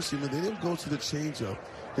are four-seamer. They didn't go to the changeup.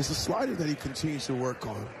 It's a slider that he continues to work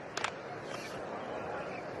on.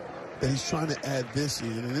 That he's trying to add this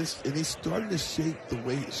in, and he's starting to shape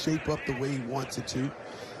up the way he wants it to.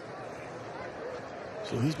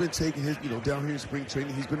 So he's been taking his, down here in spring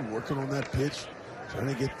training, he's been working on that pitch, trying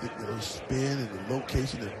to get the spin and the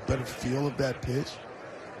location, a better feel of that pitch.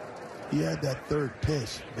 He had that third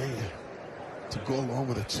pitch, man, to go along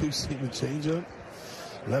with a two-seam and changeup.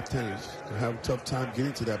 Left-handers can have a tough time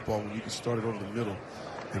getting to that ball when you can start it over the middle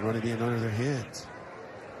and run it in under their hands.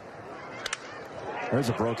 There's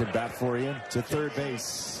a broken bat for you to third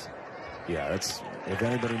base. Yeah, that's, if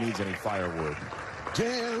anybody needs any firewood.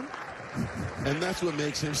 Jam. And that's what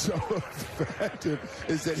makes him so effective,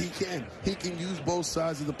 is that he can use both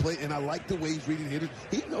sides of the plate. And I like the way he's reading hitters.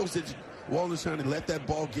 He knows that Walden's trying to let that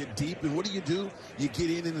ball get deep. And what do? You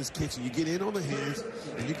get in his kitchen. You get in on the hands,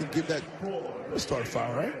 and you can give that start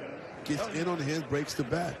foul, right? Gets in on the hands, breaks the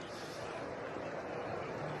bat.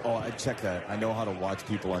 Oh, I check that. I know how to watch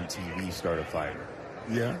people on TV start a fire.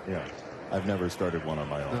 Yeah? Yeah. I've never started one on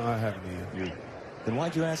my own. No, I haven't either. Then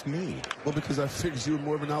why'd you ask me? Well, because I figured you were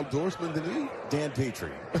more of an outdoorsman than me. Dan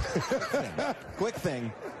Petrie. Quick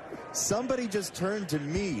thing. Somebody just turned to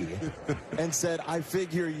me and said, I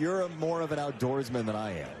figure you're more of an outdoorsman than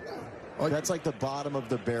I am. That's like the bottom of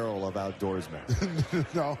the barrel of outdoorsmen.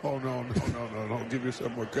 No. Give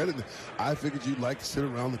yourself more credit. I figured you'd like to sit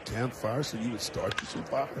around the campfire, so you would start some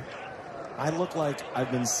fire. I look like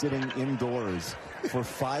I've been sitting indoors for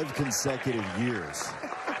 5 consecutive years.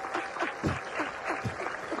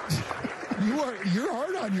 You're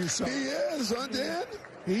hard on yourself. He is, huh, Dan?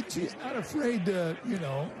 He's not afraid to,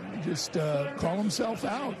 just call himself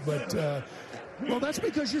out. But, well, that's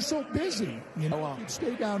because you're so busy. If you'd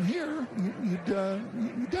stay down here, you'd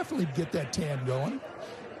definitely get that tan going.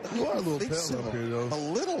 You are a little pale up here, though. A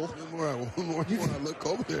little? One more when I look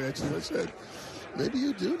over there at you, I said, maybe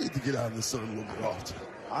you do need to get out in the sun a little bit often.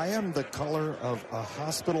 I am the color of a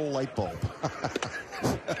hospital light bulb.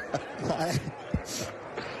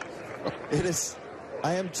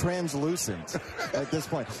 I am translucent at this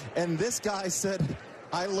point. And this guy said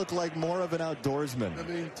I look like more of an outdoorsman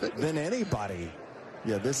than anybody.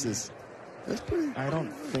 Yeah, that's pretty. I don't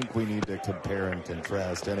think we need to compare and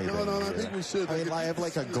contrast anything. No, I think we should. I have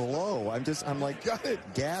like a glow. I'm like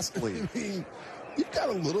ghastly. I mean, you've got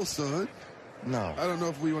a little sun. No. I don't know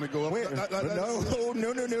if we want to go up. No.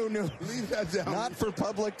 Leave that down. Not for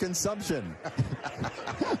public consumption.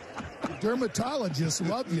 Dermatologists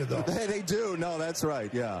love you, though. They do. No, that's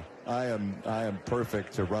right. Yeah, I am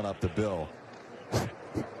perfect to run up the bill.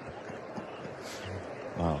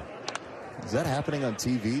 Wow, is that happening on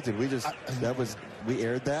TV? Did we just? We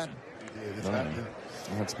aired that. Yeah, it's happening.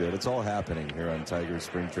 That's good. It's all happening here on Tigers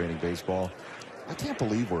Spring Training Baseball. I can't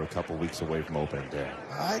believe we're a couple weeks away from opening day.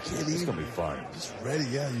 I can't either. It's gonna be fun. Just ready.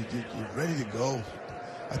 Yeah, you're ready to go.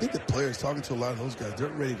 I think the players, talking to a lot of those guys, they're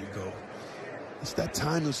ready to go. It's that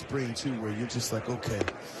time of spring, too, where you're just like, okay,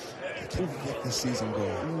 can we get this season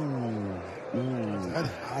going? Ooh. That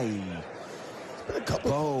high. It's been a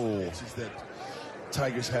couple of pitches that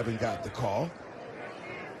Tigers haven't got the call.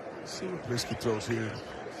 Let's see what Brisky throws here.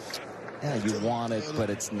 Yeah, you want it, but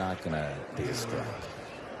it's not going to be a strike.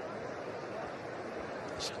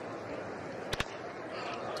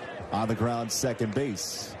 On the ground, second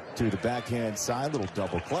base. To the backhand side, little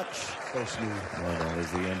double clutch. So smooth. And that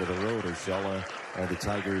is the end of the road. Urshela and the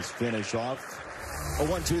Tigers finish off a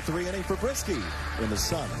 1-2-3 inning for Brisky in the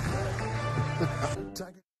sun.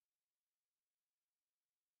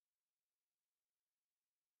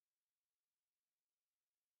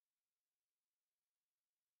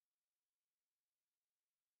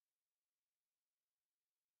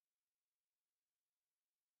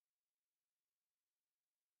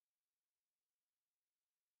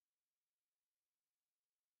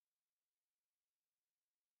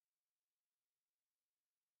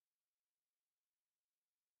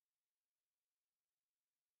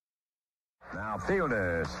 Now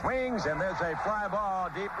Fielder swings, and there's a fly ball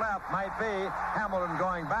deep left. Might be Hamilton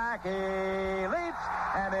going back. He leaps,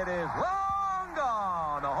 and it is long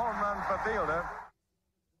gone. A home run for Fielder.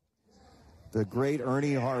 The great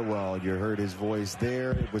Ernie Harwell, you heard his voice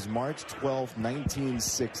there. It was March 12th,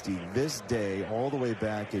 1960. This day, all the way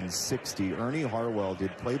back in 60, Ernie Harwell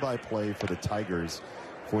did play-by-play for the Tigers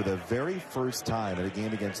for the very first time at a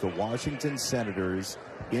game against the Washington Senators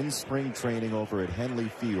in spring training over at Henley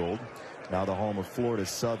Field, now the home of Florida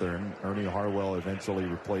Southern. Ernie Harwell eventually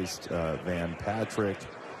replaced Van Patrick,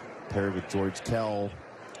 paired with George Kell,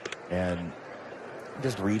 and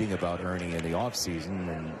just reading about Ernie in the offseason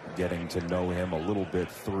and getting to know him a little bit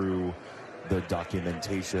through the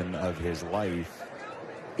documentation of his life,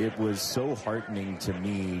 it was so heartening to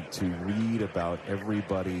me to read about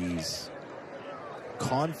everybody's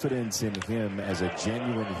confidence in him as a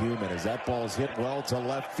genuine human. As that ball's hit well to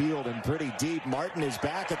left field and pretty deep, Martin is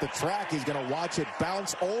back at the track. He's going to watch it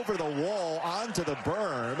bounce over the wall onto the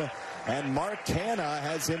berm, and Mark Canha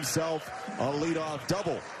has himself a leadoff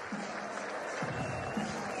double.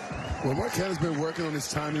 Well, Mark Canha's been working on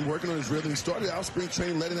his timing, working on his rhythm. He started out spring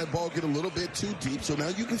training letting that ball get a little bit too deep. So now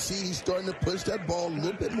you can see he's starting to push that ball a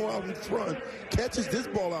little bit more out in front. Catches this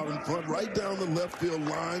ball out in front, right down the left field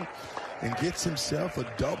line, and gets himself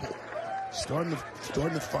a double. Starting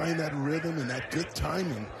to find that rhythm and that good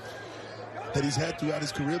timing that he's had throughout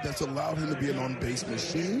his career that's allowed him to be an on-base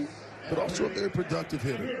machine, but also a very productive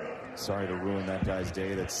hitter. Sorry to ruin that guy's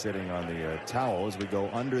day that's sitting on the towel as we go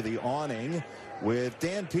under the awning with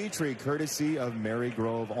Dan Petrie, courtesy of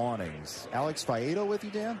Marygrove Awnings. Alex Faedo with you,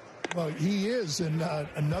 Dan? Well, he is, and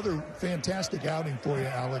another fantastic outing for you,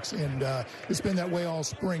 Alex, and it's been that way all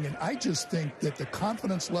spring, and I just think that the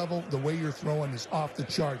confidence level, the way you're throwing is off the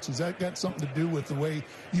charts. Has that got something to do with the way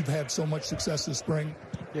you've had so much success this spring?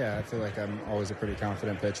 Yeah, I feel like I'm always a pretty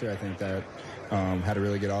confident pitcher. I think that had a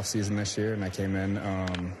really good offseason this year, and I came in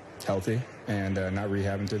healthy and not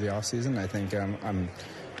rehabbing through the offseason. I think I'm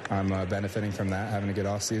benefiting from that, having a good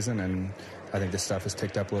offseason, and I think this stuff has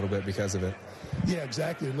ticked up a little bit because of it. Yeah,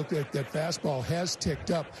 exactly. It looked like that fastball has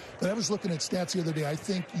ticked up. But I was looking at stats the other day. I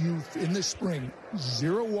think you've, in this spring,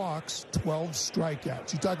 0 walks, 12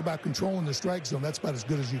 strikeouts. You talk about controlling the strike zone. That's about as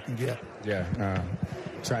good as you can get. Yeah.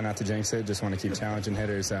 Try not to jinx it. Just want to keep challenging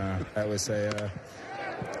hitters. I would say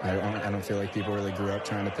I don't feel like people really grew up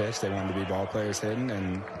trying to pitch. They wanted to be ball players hitting,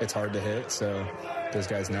 and it's hard to hit. So those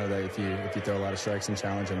guys know that if you throw a lot of strikes and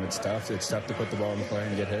challenge them, it's tough. It's tough to put the ball in play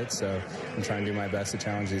and get hit. So I'm trying to do my best to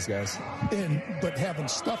challenge these guys. But having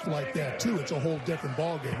stuff like that too, it's a whole different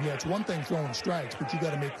ballgame. Yeah, it's one thing throwing strikes, but you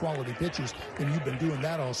got to make quality pitches, and you've been doing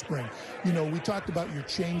that all spring. You know, we talked about your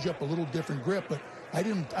changeup, a little different grip, but I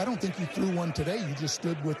don't think you threw one today. You just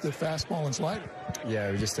stood with the fastball and slider.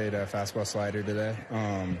 Yeah, we just stayed fastball slider today.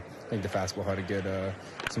 I think the fastball had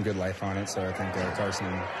some good life on it, so I think Carson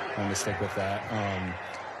wanted to stick with that.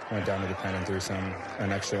 Went down to the pen and threw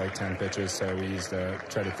an extra 10 pitches, so we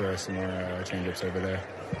tried to throw some more changeups over there.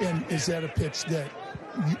 And is that a pitch that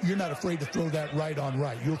you're not afraid to throw that right on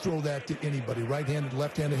right? You'll throw that to anybody, right-handed,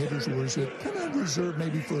 left-handed hitters, or is it kind of reserved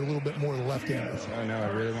maybe for a little bit more of the left-handers? No, I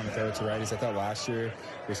really want to throw it to righties. I thought last year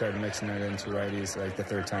we started mixing it into righties the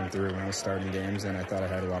third time through when I was starting games, and I thought I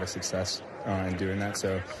had a lot of success in doing that.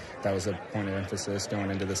 So that was a point of emphasis going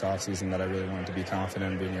into this offseason, that I really wanted to be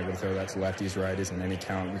confident in being able to throw that to lefties, righties, in any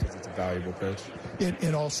count, because it's a valuable pitch.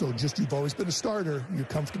 And also, just you've always been a starter. You're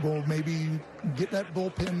comfortable maybe getting that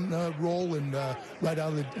bullpen role and right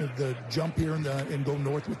out of the jump here and go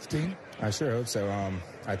north with the team? I sure hope so.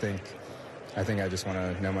 I think I just want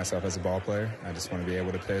to know myself as a ball player. I just want to be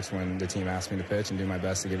able to pitch when the team asks me to pitch and do my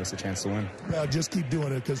best to give us a chance to win. Well, just keep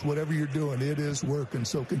doing it, because whatever you're doing, it is work. And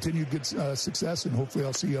so continued good success, and hopefully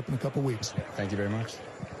I'll see you up in a couple weeks. Thank you very much.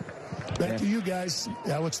 Back to you guys.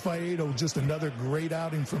 Alex Faedo, just another great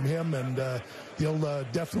outing from him, and he'll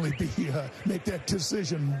definitely make that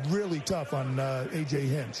decision really tough on A.J.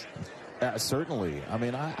 Hinch. Certainly. I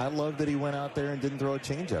mean, I love that he went out there and didn't throw a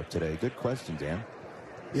changeup today. Good question, Dan.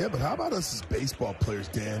 Yeah, but how about us as baseball players,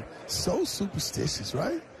 Dan? So superstitious,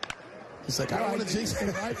 right? It's like, I don't want to jinx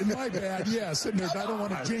it. My bad. Yeah, sitting there, I don't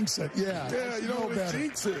want to jinx it. Yeah, you don't want to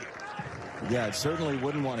jinx it. Yeah, I certainly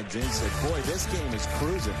wouldn't want to jinx it. Boy, this game is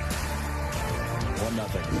cruising.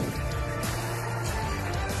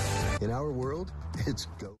 1-0. In our world, it's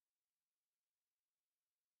go.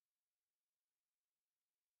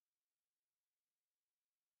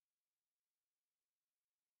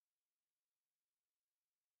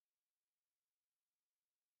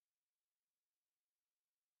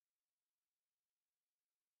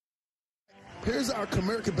 Here's our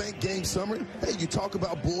Comerica Bank game summary. Hey, you talk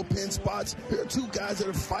about bullpen spots. Here are two guys that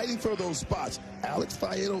are fighting for those spots, Alex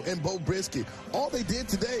Faedo and Bo Brisky. All they did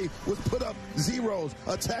today was put up zeros,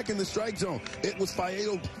 attacking the strike zone. It was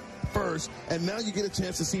Faedo first, and now you get a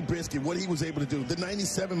chance to see Brisky, what he was able to do. The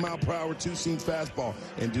 97-mile-per-hour two-seam fastball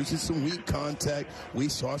induces some weak contact. We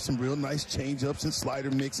saw some real nice changeups and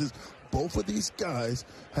slider mixes. Both of these guys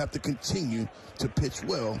have to continue to pitch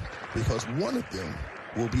well because one of them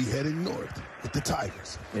will be heading north with the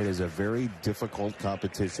Tigers. It is a very difficult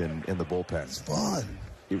competition in the bullpen. It's fun.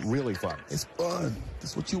 It's really fun. It's fun.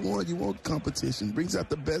 That's what you want. You want competition. Brings out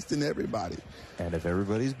the best in everybody. And if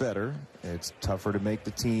everybody's better, it's tougher to make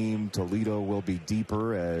the team. Toledo will be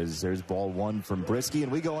deeper as there's ball one from Brisky.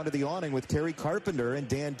 And we go under the awning with Kerry Carpenter and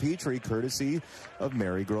Dan Petrie, courtesy of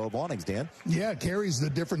Mary Grove Awnings. Dan? Yeah, Kerry's the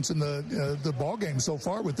difference in the ball game so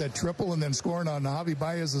far with that triple and then scoring on Javi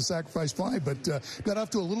Baez's sacrifice fly. But got off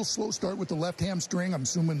to a little slow start with the left hamstring. I'm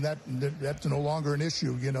assuming that's no longer an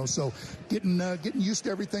issue, you know. So getting used to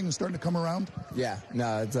everything and starting to come around. Yeah,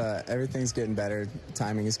 no, it's, everything's getting better.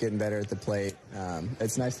 Timing is getting better at the plate.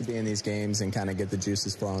 It's nice to be in these games and kind of get the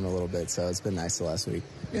juices flowing a little bit. So it's been nice the last week.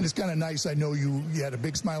 And it's kind of nice. I know you had a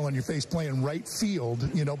big smile on your face playing right field,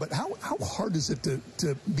 you know, but how hard is it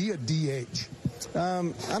to be a DH?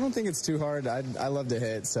 I don't think it's too hard. I love to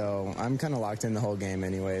hit, so I'm kind of locked in the whole game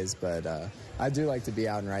anyways. But I do like to be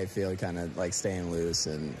out in right field, kind of like staying loose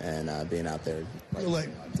and being out there.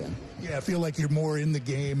 I feel like you're more in the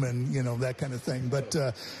game and, you know, that kind of thing. But,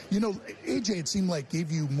 you know, AJ, it seemed like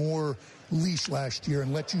gave you more leash last year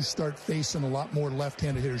and let you start facing a lot more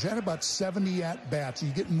left-handed hitters. You had about 70 at-bats. Are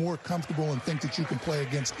you getting more comfortable and think that you can play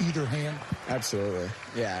against either hand? Absolutely.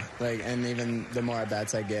 Yeah. And even the more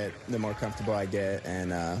at-bats I get, the more comfortable I get.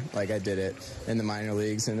 And, I did it in the minor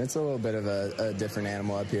leagues. And it's a little bit of a different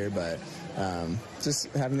animal up here. But just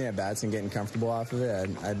having the at-bats and getting comfortable off of it,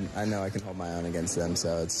 I know I can hold my own against them.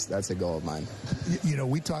 So that's a goal of mine. You know,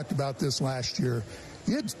 we talked about this last year.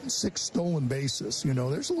 You had 6 stolen bases. You know,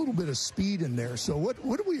 there's a little bit of speed in there. So what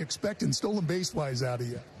do we expect in stolen base-wise out of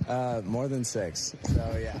you? More than 6.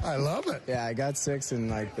 So, yeah. I love it. Yeah, I got 6 in,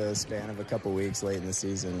 the span of a couple weeks late in the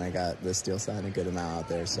season. I got the steal sign a good amount out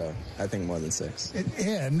there. So I think more than 6.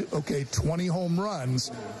 And 20 home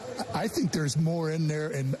runs. I think there's more in there,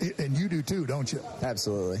 and you do too, don't you?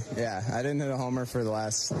 Absolutely. Yeah, I didn't hit a homer for the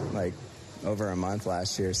last, over a month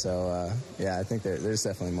last year, so I think there's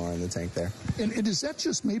definitely more in the tank there. And is that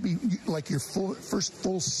just maybe like your first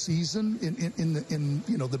full season in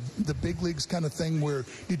you know the big leagues kind of thing? Where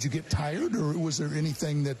did you get tired, or was there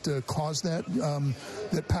anything that caused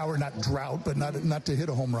that power, not drought, but not to hit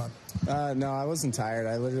a home run? No, I wasn't tired.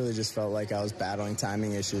 I literally just felt like I was battling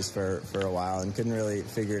timing issues for a while and couldn't really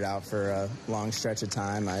figure it out for a long stretch of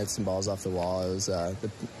time. I had some balls off the wall. It was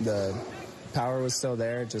the power was still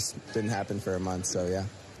there. It just didn't happen for a month, so yeah.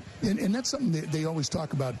 And that's something that they always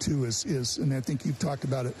talk about, too, is, and I think you've talked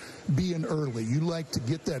about it, being early. You like to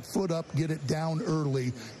get that foot up, get it down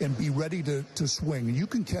early, and be ready to swing. You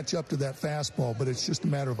can catch up to that fastball, but it's just a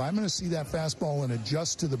matter of, I'm going to see that fastball and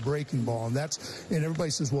adjust to the breaking ball. And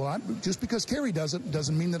everybody says, well, just because Kerry does it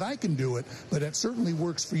doesn't mean that I can do it, but it certainly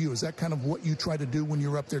works for you. Is that kind of what you try to do when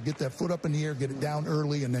you're up there? Get that foot up in the air, get it down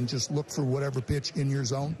early, and then just look for whatever pitch in your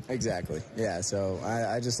zone? Exactly. Yeah, so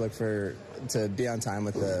I just look to be on time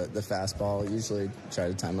with the fastball. Usually try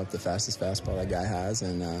to time up the fastest fastball that guy has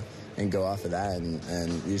and go off of that,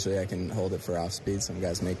 and usually I can hold it for off speed. Some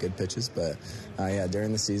guys make good pitches, but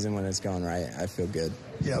during the season when it's going right, I feel good.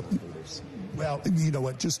 Yep. Well, you know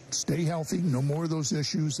what, just stay healthy, no more of those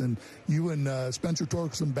issues, and you and Spencer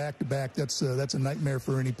Torkelson back-to-back, that's a nightmare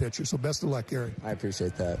for any pitcher. So best of luck, Kerry. I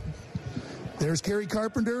appreciate that. There's Kerry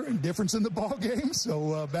Carpenter, and difference in the ball game,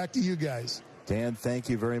 so back to you guys. Dan, thank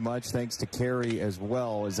you very much. Thanks to Kerry as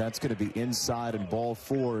well, as that's going to be inside and ball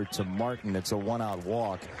 4 to Martin. It's a 1-out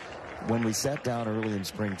walk. When we sat down early in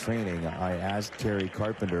spring training, I asked Kerry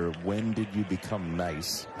Carpenter, when did you become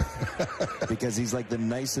nice? Because he's like the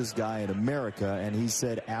nicest guy in America, and he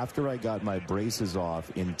said, after I got my braces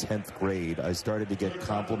off in 10th grade, I started to get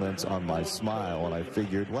compliments on my smile, and I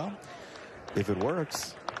figured, well, if it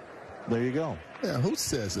works, there you go. Yeah, who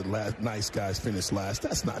says that nice guys finish last?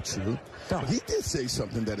 That's not true. No. But he did say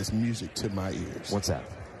something that is music to my ears. What's that?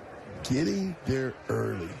 Getting there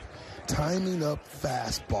early, timing up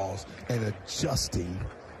fastballs, and adjusting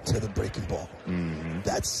to the breaking ball. Mm-hmm.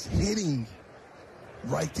 That's hitting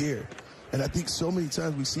right there. And I think so many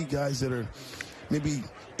times we see guys that are maybe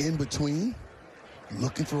in between,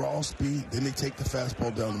 looking for all speed, then they take the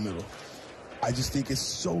fastball down the middle. I just think it's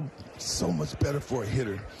so much better for a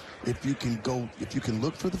hitter if you can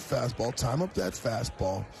look for the fastball, time up that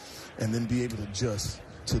fastball, and then be able to adjust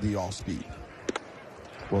to the off speed.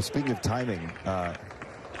 Well, speaking of timing,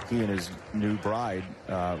 he and his new bride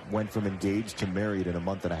went from engaged to married in a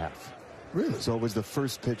month and a half. Really? So it was the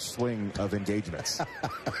first pitch swing of engagements.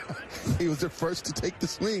 He was the first to take the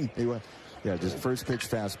swing. He went, yeah, just first pitch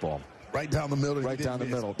fastball. Right down the middle. Right down the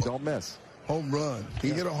middle. Don't miss. Home run.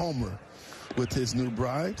 He hit a homer with his new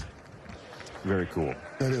bride. Very cool.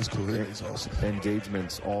 That is cool. That is awesome.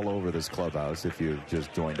 Engagements all over this clubhouse if you've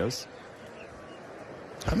just joined us.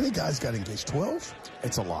 How many guys got engaged? 12?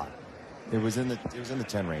 It's a lot. It was in the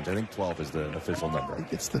 10 range. I think 12 is the official number. I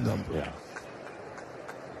think it's the number. Yeah.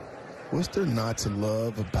 What's there not to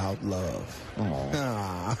love about love?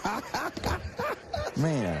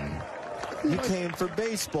 Man. You came for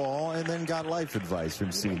baseball and then got life advice from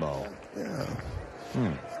Simo. Yeah.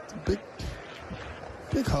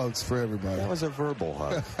 Big hugs for everybody. That was a verbal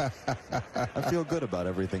hug. I feel good about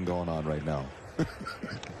everything going on right now.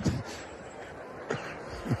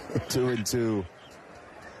 2-2 to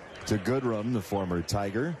Goodrum, the former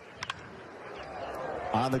Tiger.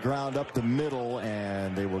 On the ground up the middle,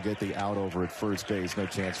 and they will get the out over at first base. No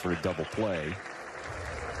chance for a double play.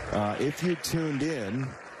 If you tuned in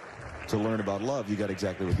to learn about love, you got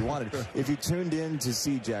exactly what you wanted. If you tuned in to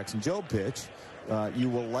see Jackson Jobe pitch, you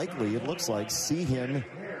will likely, it looks like, see him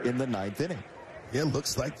in the 9th inning. Yeah, it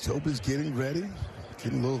looks like Jobe is getting ready,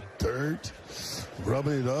 getting a little dirt,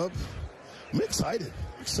 rubbing it up. I'm excited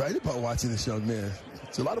about watching this young man.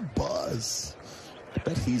 It's a lot of buzz. I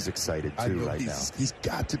bet he's excited too now. He's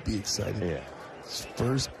got to be excited. Yeah. His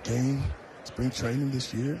first game, spring training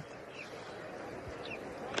this year.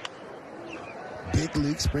 Big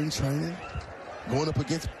league spring training. Going up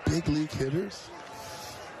against big league hitters.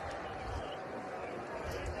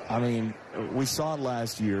 I mean, we saw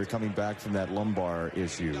last year coming back from that lumbar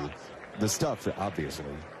issue. The stuff,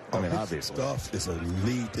 obviously. Obviously. Stuff is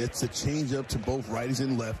elite. It's a changeup to both righties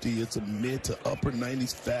and lefty. It's a mid to upper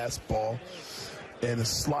 90s fastball. And a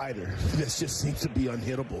slider that just seems to be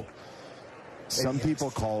unhittable. Some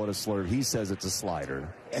people call it a slurve. He says it's a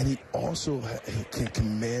slider. And he also can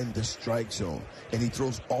command the strike zone. And he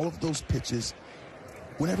throws all of those pitches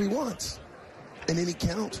whenever he wants. And any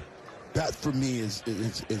count. That, for me, is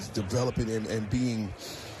developing and being...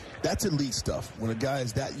 That's elite stuff. When a guy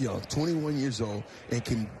is that young, 21 years old, and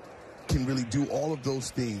can really do all of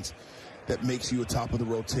those things, that makes you a top of the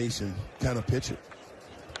rotation kind of pitcher.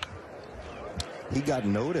 He got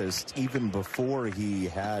noticed even before he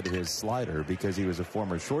had his slider because he was a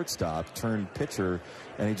former shortstop, turned pitcher,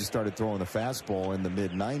 and he just started throwing the fastball in the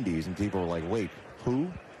mid-90s, and people were like, wait,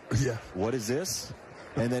 who? Yeah. What is this?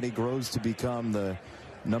 And then he grows to become the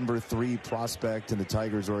number 3 prospect in the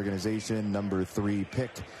Tigers organization, number 3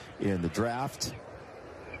 pick in the draft.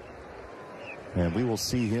 And we will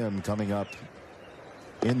see him coming up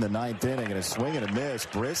in the 9th inning, and a swing and a miss.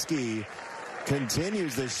 Brisky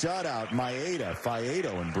continues the shutout. Maeda,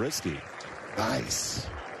 Faedo, and Brisky. Nice.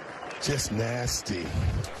 Just nasty.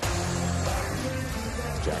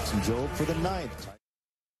 Jackson Jobe for the 9th.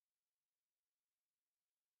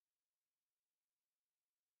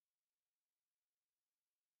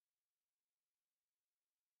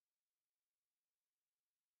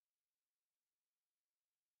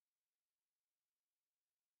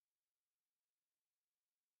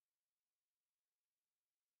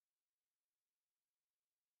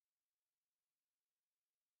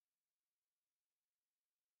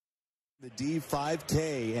 The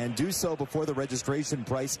D5K, and do so before the registration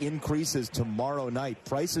price increases tomorrow night.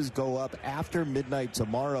 Prices go up after midnight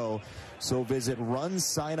tomorrow, so visit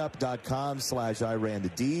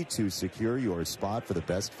runsignup.com/IRanTheD to secure your spot for the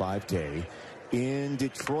best 5K in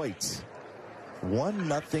Detroit.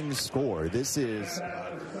 1-0 score. This is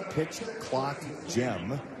pitch clock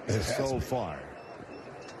gem so far.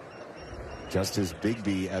 Justice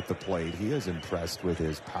Bigby at the plate. He is impressed with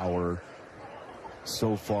his power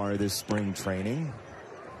so far this spring training.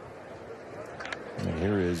 And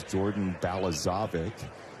here is Jordan Balazovic,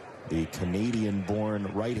 the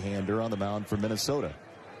Canadian-born right-hander on the mound for Minnesota.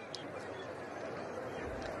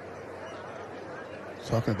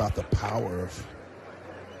 Talking about the power of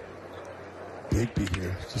Bigby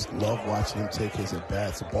here. Just love watching him take his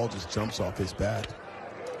at-bats. The ball just jumps off his bat.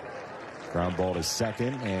 Ground ball to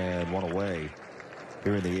second and one away.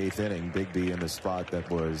 Here in the 8th inning, Bigby in the spot that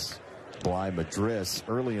was by Madris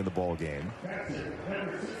early in the ball game.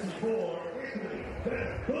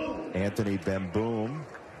 Anthony Bemboom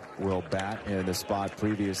will bat in the spot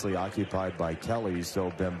previously occupied by Kelly.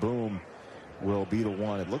 So Bemboom will be the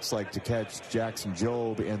one, it looks like, to catch Jackson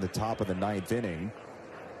Jobe in the top of the 9th inning.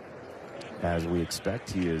 As we expect,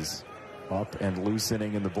 he is up and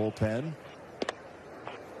loosening in the bullpen.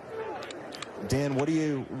 Dan, what are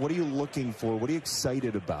you looking for? What are you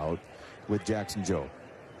excited about with Jackson Jobe?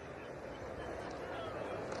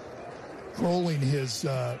 Controlling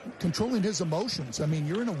his emotions. I mean,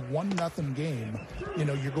 you're in a 1-0 game. You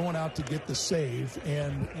know, you're going out to get the save,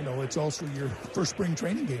 and you know it's also your first spring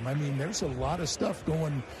training game. I mean, there's a lot of stuff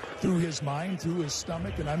going through his mind, through his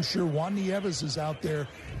stomach, and I'm sure Juan Nieves is out there,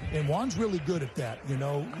 and Juan's really good at that. You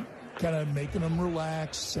know, kind of making him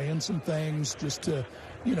relax, saying some things just to,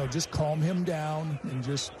 you know, just calm him down, and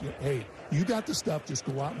just, hey, you got the stuff. Just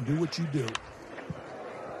go out and do what you do.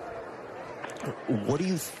 What do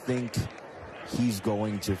you think he's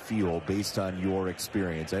going to feel based on your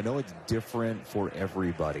experience? I know it's different for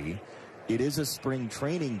everybody. It is a spring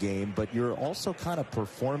training game, but you're also kind of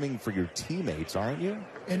performing for your teammates, aren't you?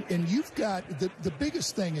 And you've got, the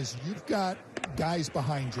biggest thing is you've got guys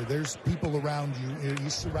behind you. There's people around you.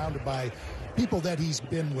 He's surrounded by people that he's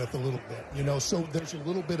been with a little bit, you know, so there's a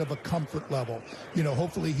little bit of a comfort level. You know,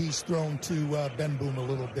 hopefully he's thrown to Ben Boom a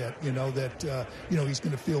little bit, you know, that, you know, he's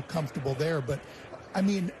going to feel comfortable there. But, I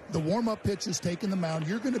mean, the warm-up pitch is taking the mound.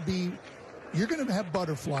 You're going to have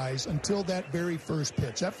butterflies until that very first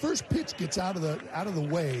pitch. That first pitch gets out of the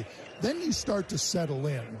way, then you start to settle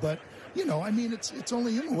in. But you know, I mean, it's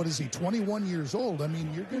only, you know, what is he, 21 years old? I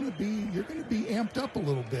mean, you're going to be amped up a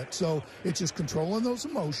little bit. So it's just controlling those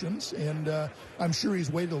emotions, and I'm sure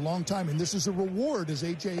he's waited a long time. And this is a reward, as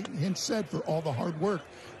A.J. Hinch said, for all the hard work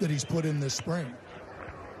that he's put in this spring.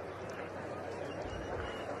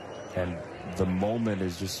 And the moment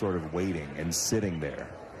is just sort of waiting and sitting there,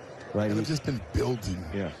 right? And it's just been building,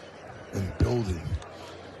 and building.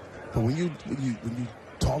 But when you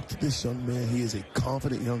talk to this young man, he is a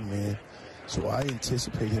confident young man. So I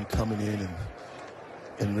anticipate him coming in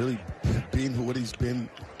and really being what he's been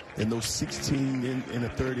in those 16 in the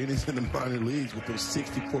third innings in the minor leagues with those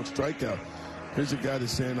 64 strikeouts. Here's a guy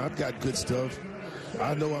that's saying, I've got good stuff.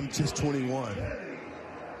 I know I'm just 21,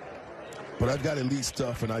 but I've got elite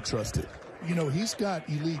stuff, and I trust it. You know, he's got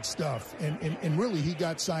elite stuff, and really he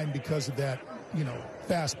got signed because of that, you know,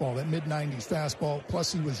 fastball, that mid-90s fastball.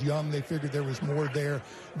 Plus he was young. They figured there was more there.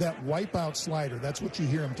 That wipeout slider, that's what you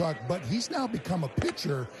hear him talk. But he's now become a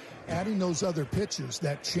pitcher, adding those other pitches,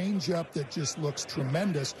 that changeup that just looks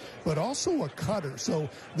tremendous, but also a cutter. So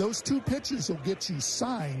those two pitches will get you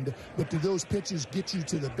signed, but do those pitches get you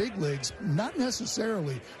to the big leagues? Not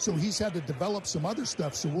necessarily. So he's had to develop some other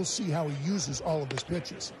stuff, so we'll see how he uses all of his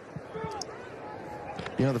pitches.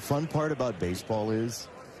 You know, the fun part about baseball is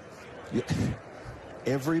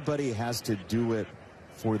everybody has to do it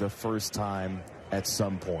for the first time at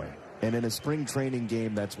some point. And in a spring training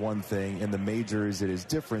game, that's one thing. In the majors, it is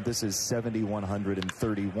different. This is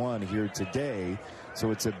 7,131 here today.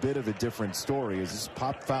 So it's a bit of a different story. It's just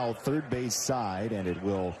pop foul third base side, and it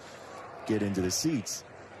will get into the seats.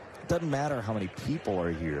 It doesn't matter how many people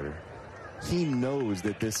are here. He knows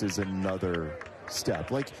that this is another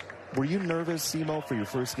step. Like, were you nervous, Simo, for your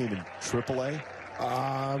first game in AAA?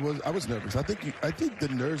 I was nervous. I think the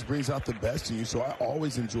nerves brings out the best in you. So I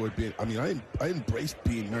always enjoyed being. I mean, I embraced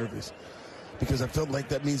being nervous because I felt like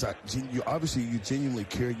that means you genuinely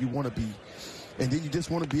care. You want to be, and then you just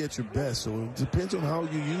want to be at your best. So it depends on how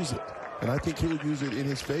you use it, and I think he'll use it in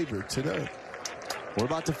his favor today. We're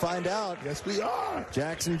about to find out. Yes, we are.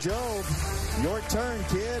 Jackson Jobe, your turn,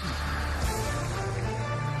 kid.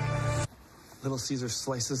 Little Caesar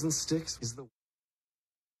slices and sticks is the...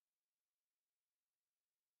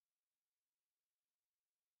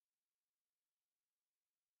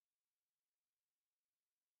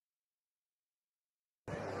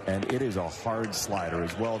 And it is a hard slider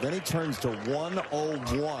as well. Then he turns to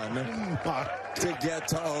 101 to get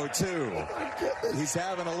to 0-2. He's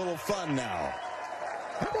having a little fun now.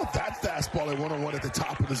 How about that fastball at 101 at the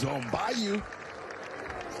top of the zone by you?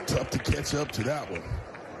 Tough to catch up to that one.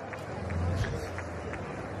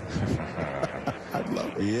 I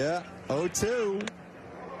love it. Yeah, 0-2.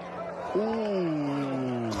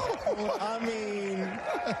 Ooh. I mean,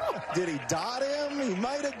 did he dot him? He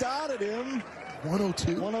might have dotted him.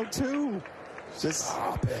 102. 102.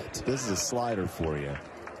 Stop it. This is a slider for you.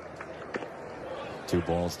 2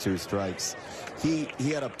 balls, 2 strikes. He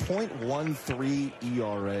had a .13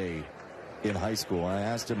 ERA in high school. I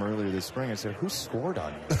asked him earlier this spring, I said, who scored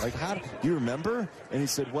on you? Like, how do you remember? And he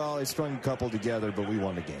said, well, I strung a couple together, but we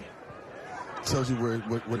won the game. Tells you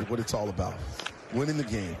what it's all about. Winning the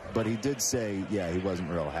game. But he did say, yeah, he wasn't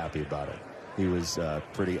real happy about it. He was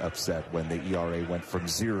pretty upset when the ERA went from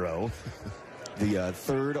 0 the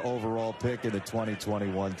third overall pick in the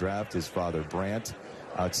 2021 draft. His father, Brant,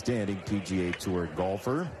 outstanding PGA Tour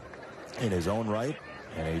golfer in his own right.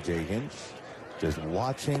 And A.J. Hinch just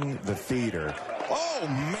watching the theater. Oh,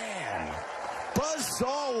 man.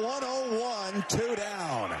 Buzzsaw 101, 2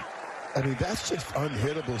 down. I mean, that's just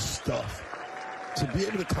unhittable stuff. To be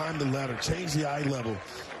able to climb the ladder, change the eye level,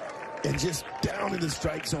 and just down in the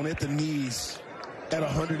strike zone at the knees at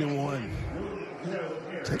 101.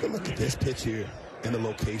 Take a look at this pitch here and the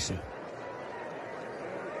location.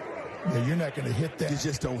 Yeah, you're not going to hit that. You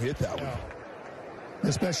just don't hit that one.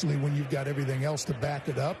 Especially when you've got everything else to back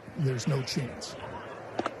it up. There's no chance.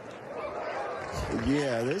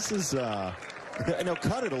 Yeah, this is, and he'll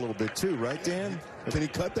cut it a little bit too, right, Dan? Can he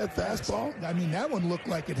cut that fastball? I mean, that one looked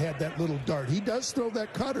like it had that little dart. He does throw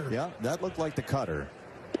that cutter. Yeah, that looked like the cutter.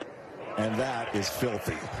 And that is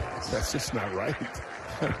filthy. That's just not right.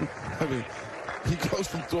 I mean, he goes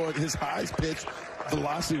from throwing his highest pitch,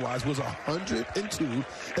 velocity-wise, was 102.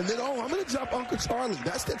 And then, I'm going to drop Uncle Charlie.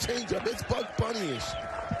 That's the changeup. It's Bugs Bunny-ish.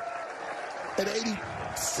 At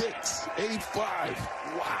 86, 85.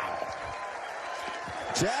 Wow.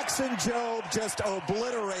 Jackson Jobe just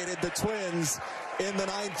obliterated the Twins in the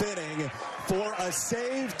 9th inning for a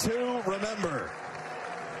save to remember.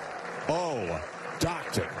 Oh,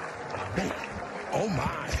 doctor. Oh,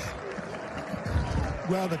 my.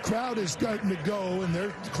 Well, the crowd is starting to go, and they're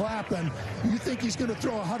clapping. You think he's going to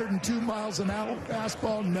throw 102 miles an hour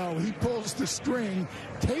fastball? No. He pulls the string,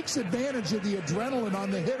 takes advantage of the adrenaline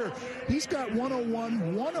on the hitter. He's got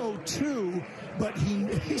 101, 102, but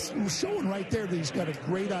he's showing right there that he's got a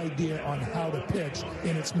great idea on how to pitch,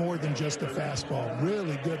 and it's more than just a fastball.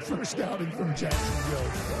 Really good first outing from Jackson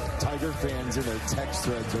Jobe. Tiger fans in their text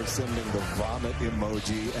threads are sending the vomit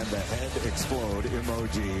emoji and the head explode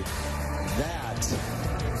emoji. That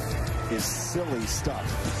is silly stuff.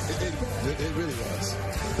 It really was.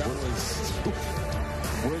 That was.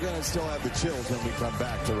 We're going to still have the chills when we come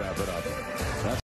back to wrap it up. That's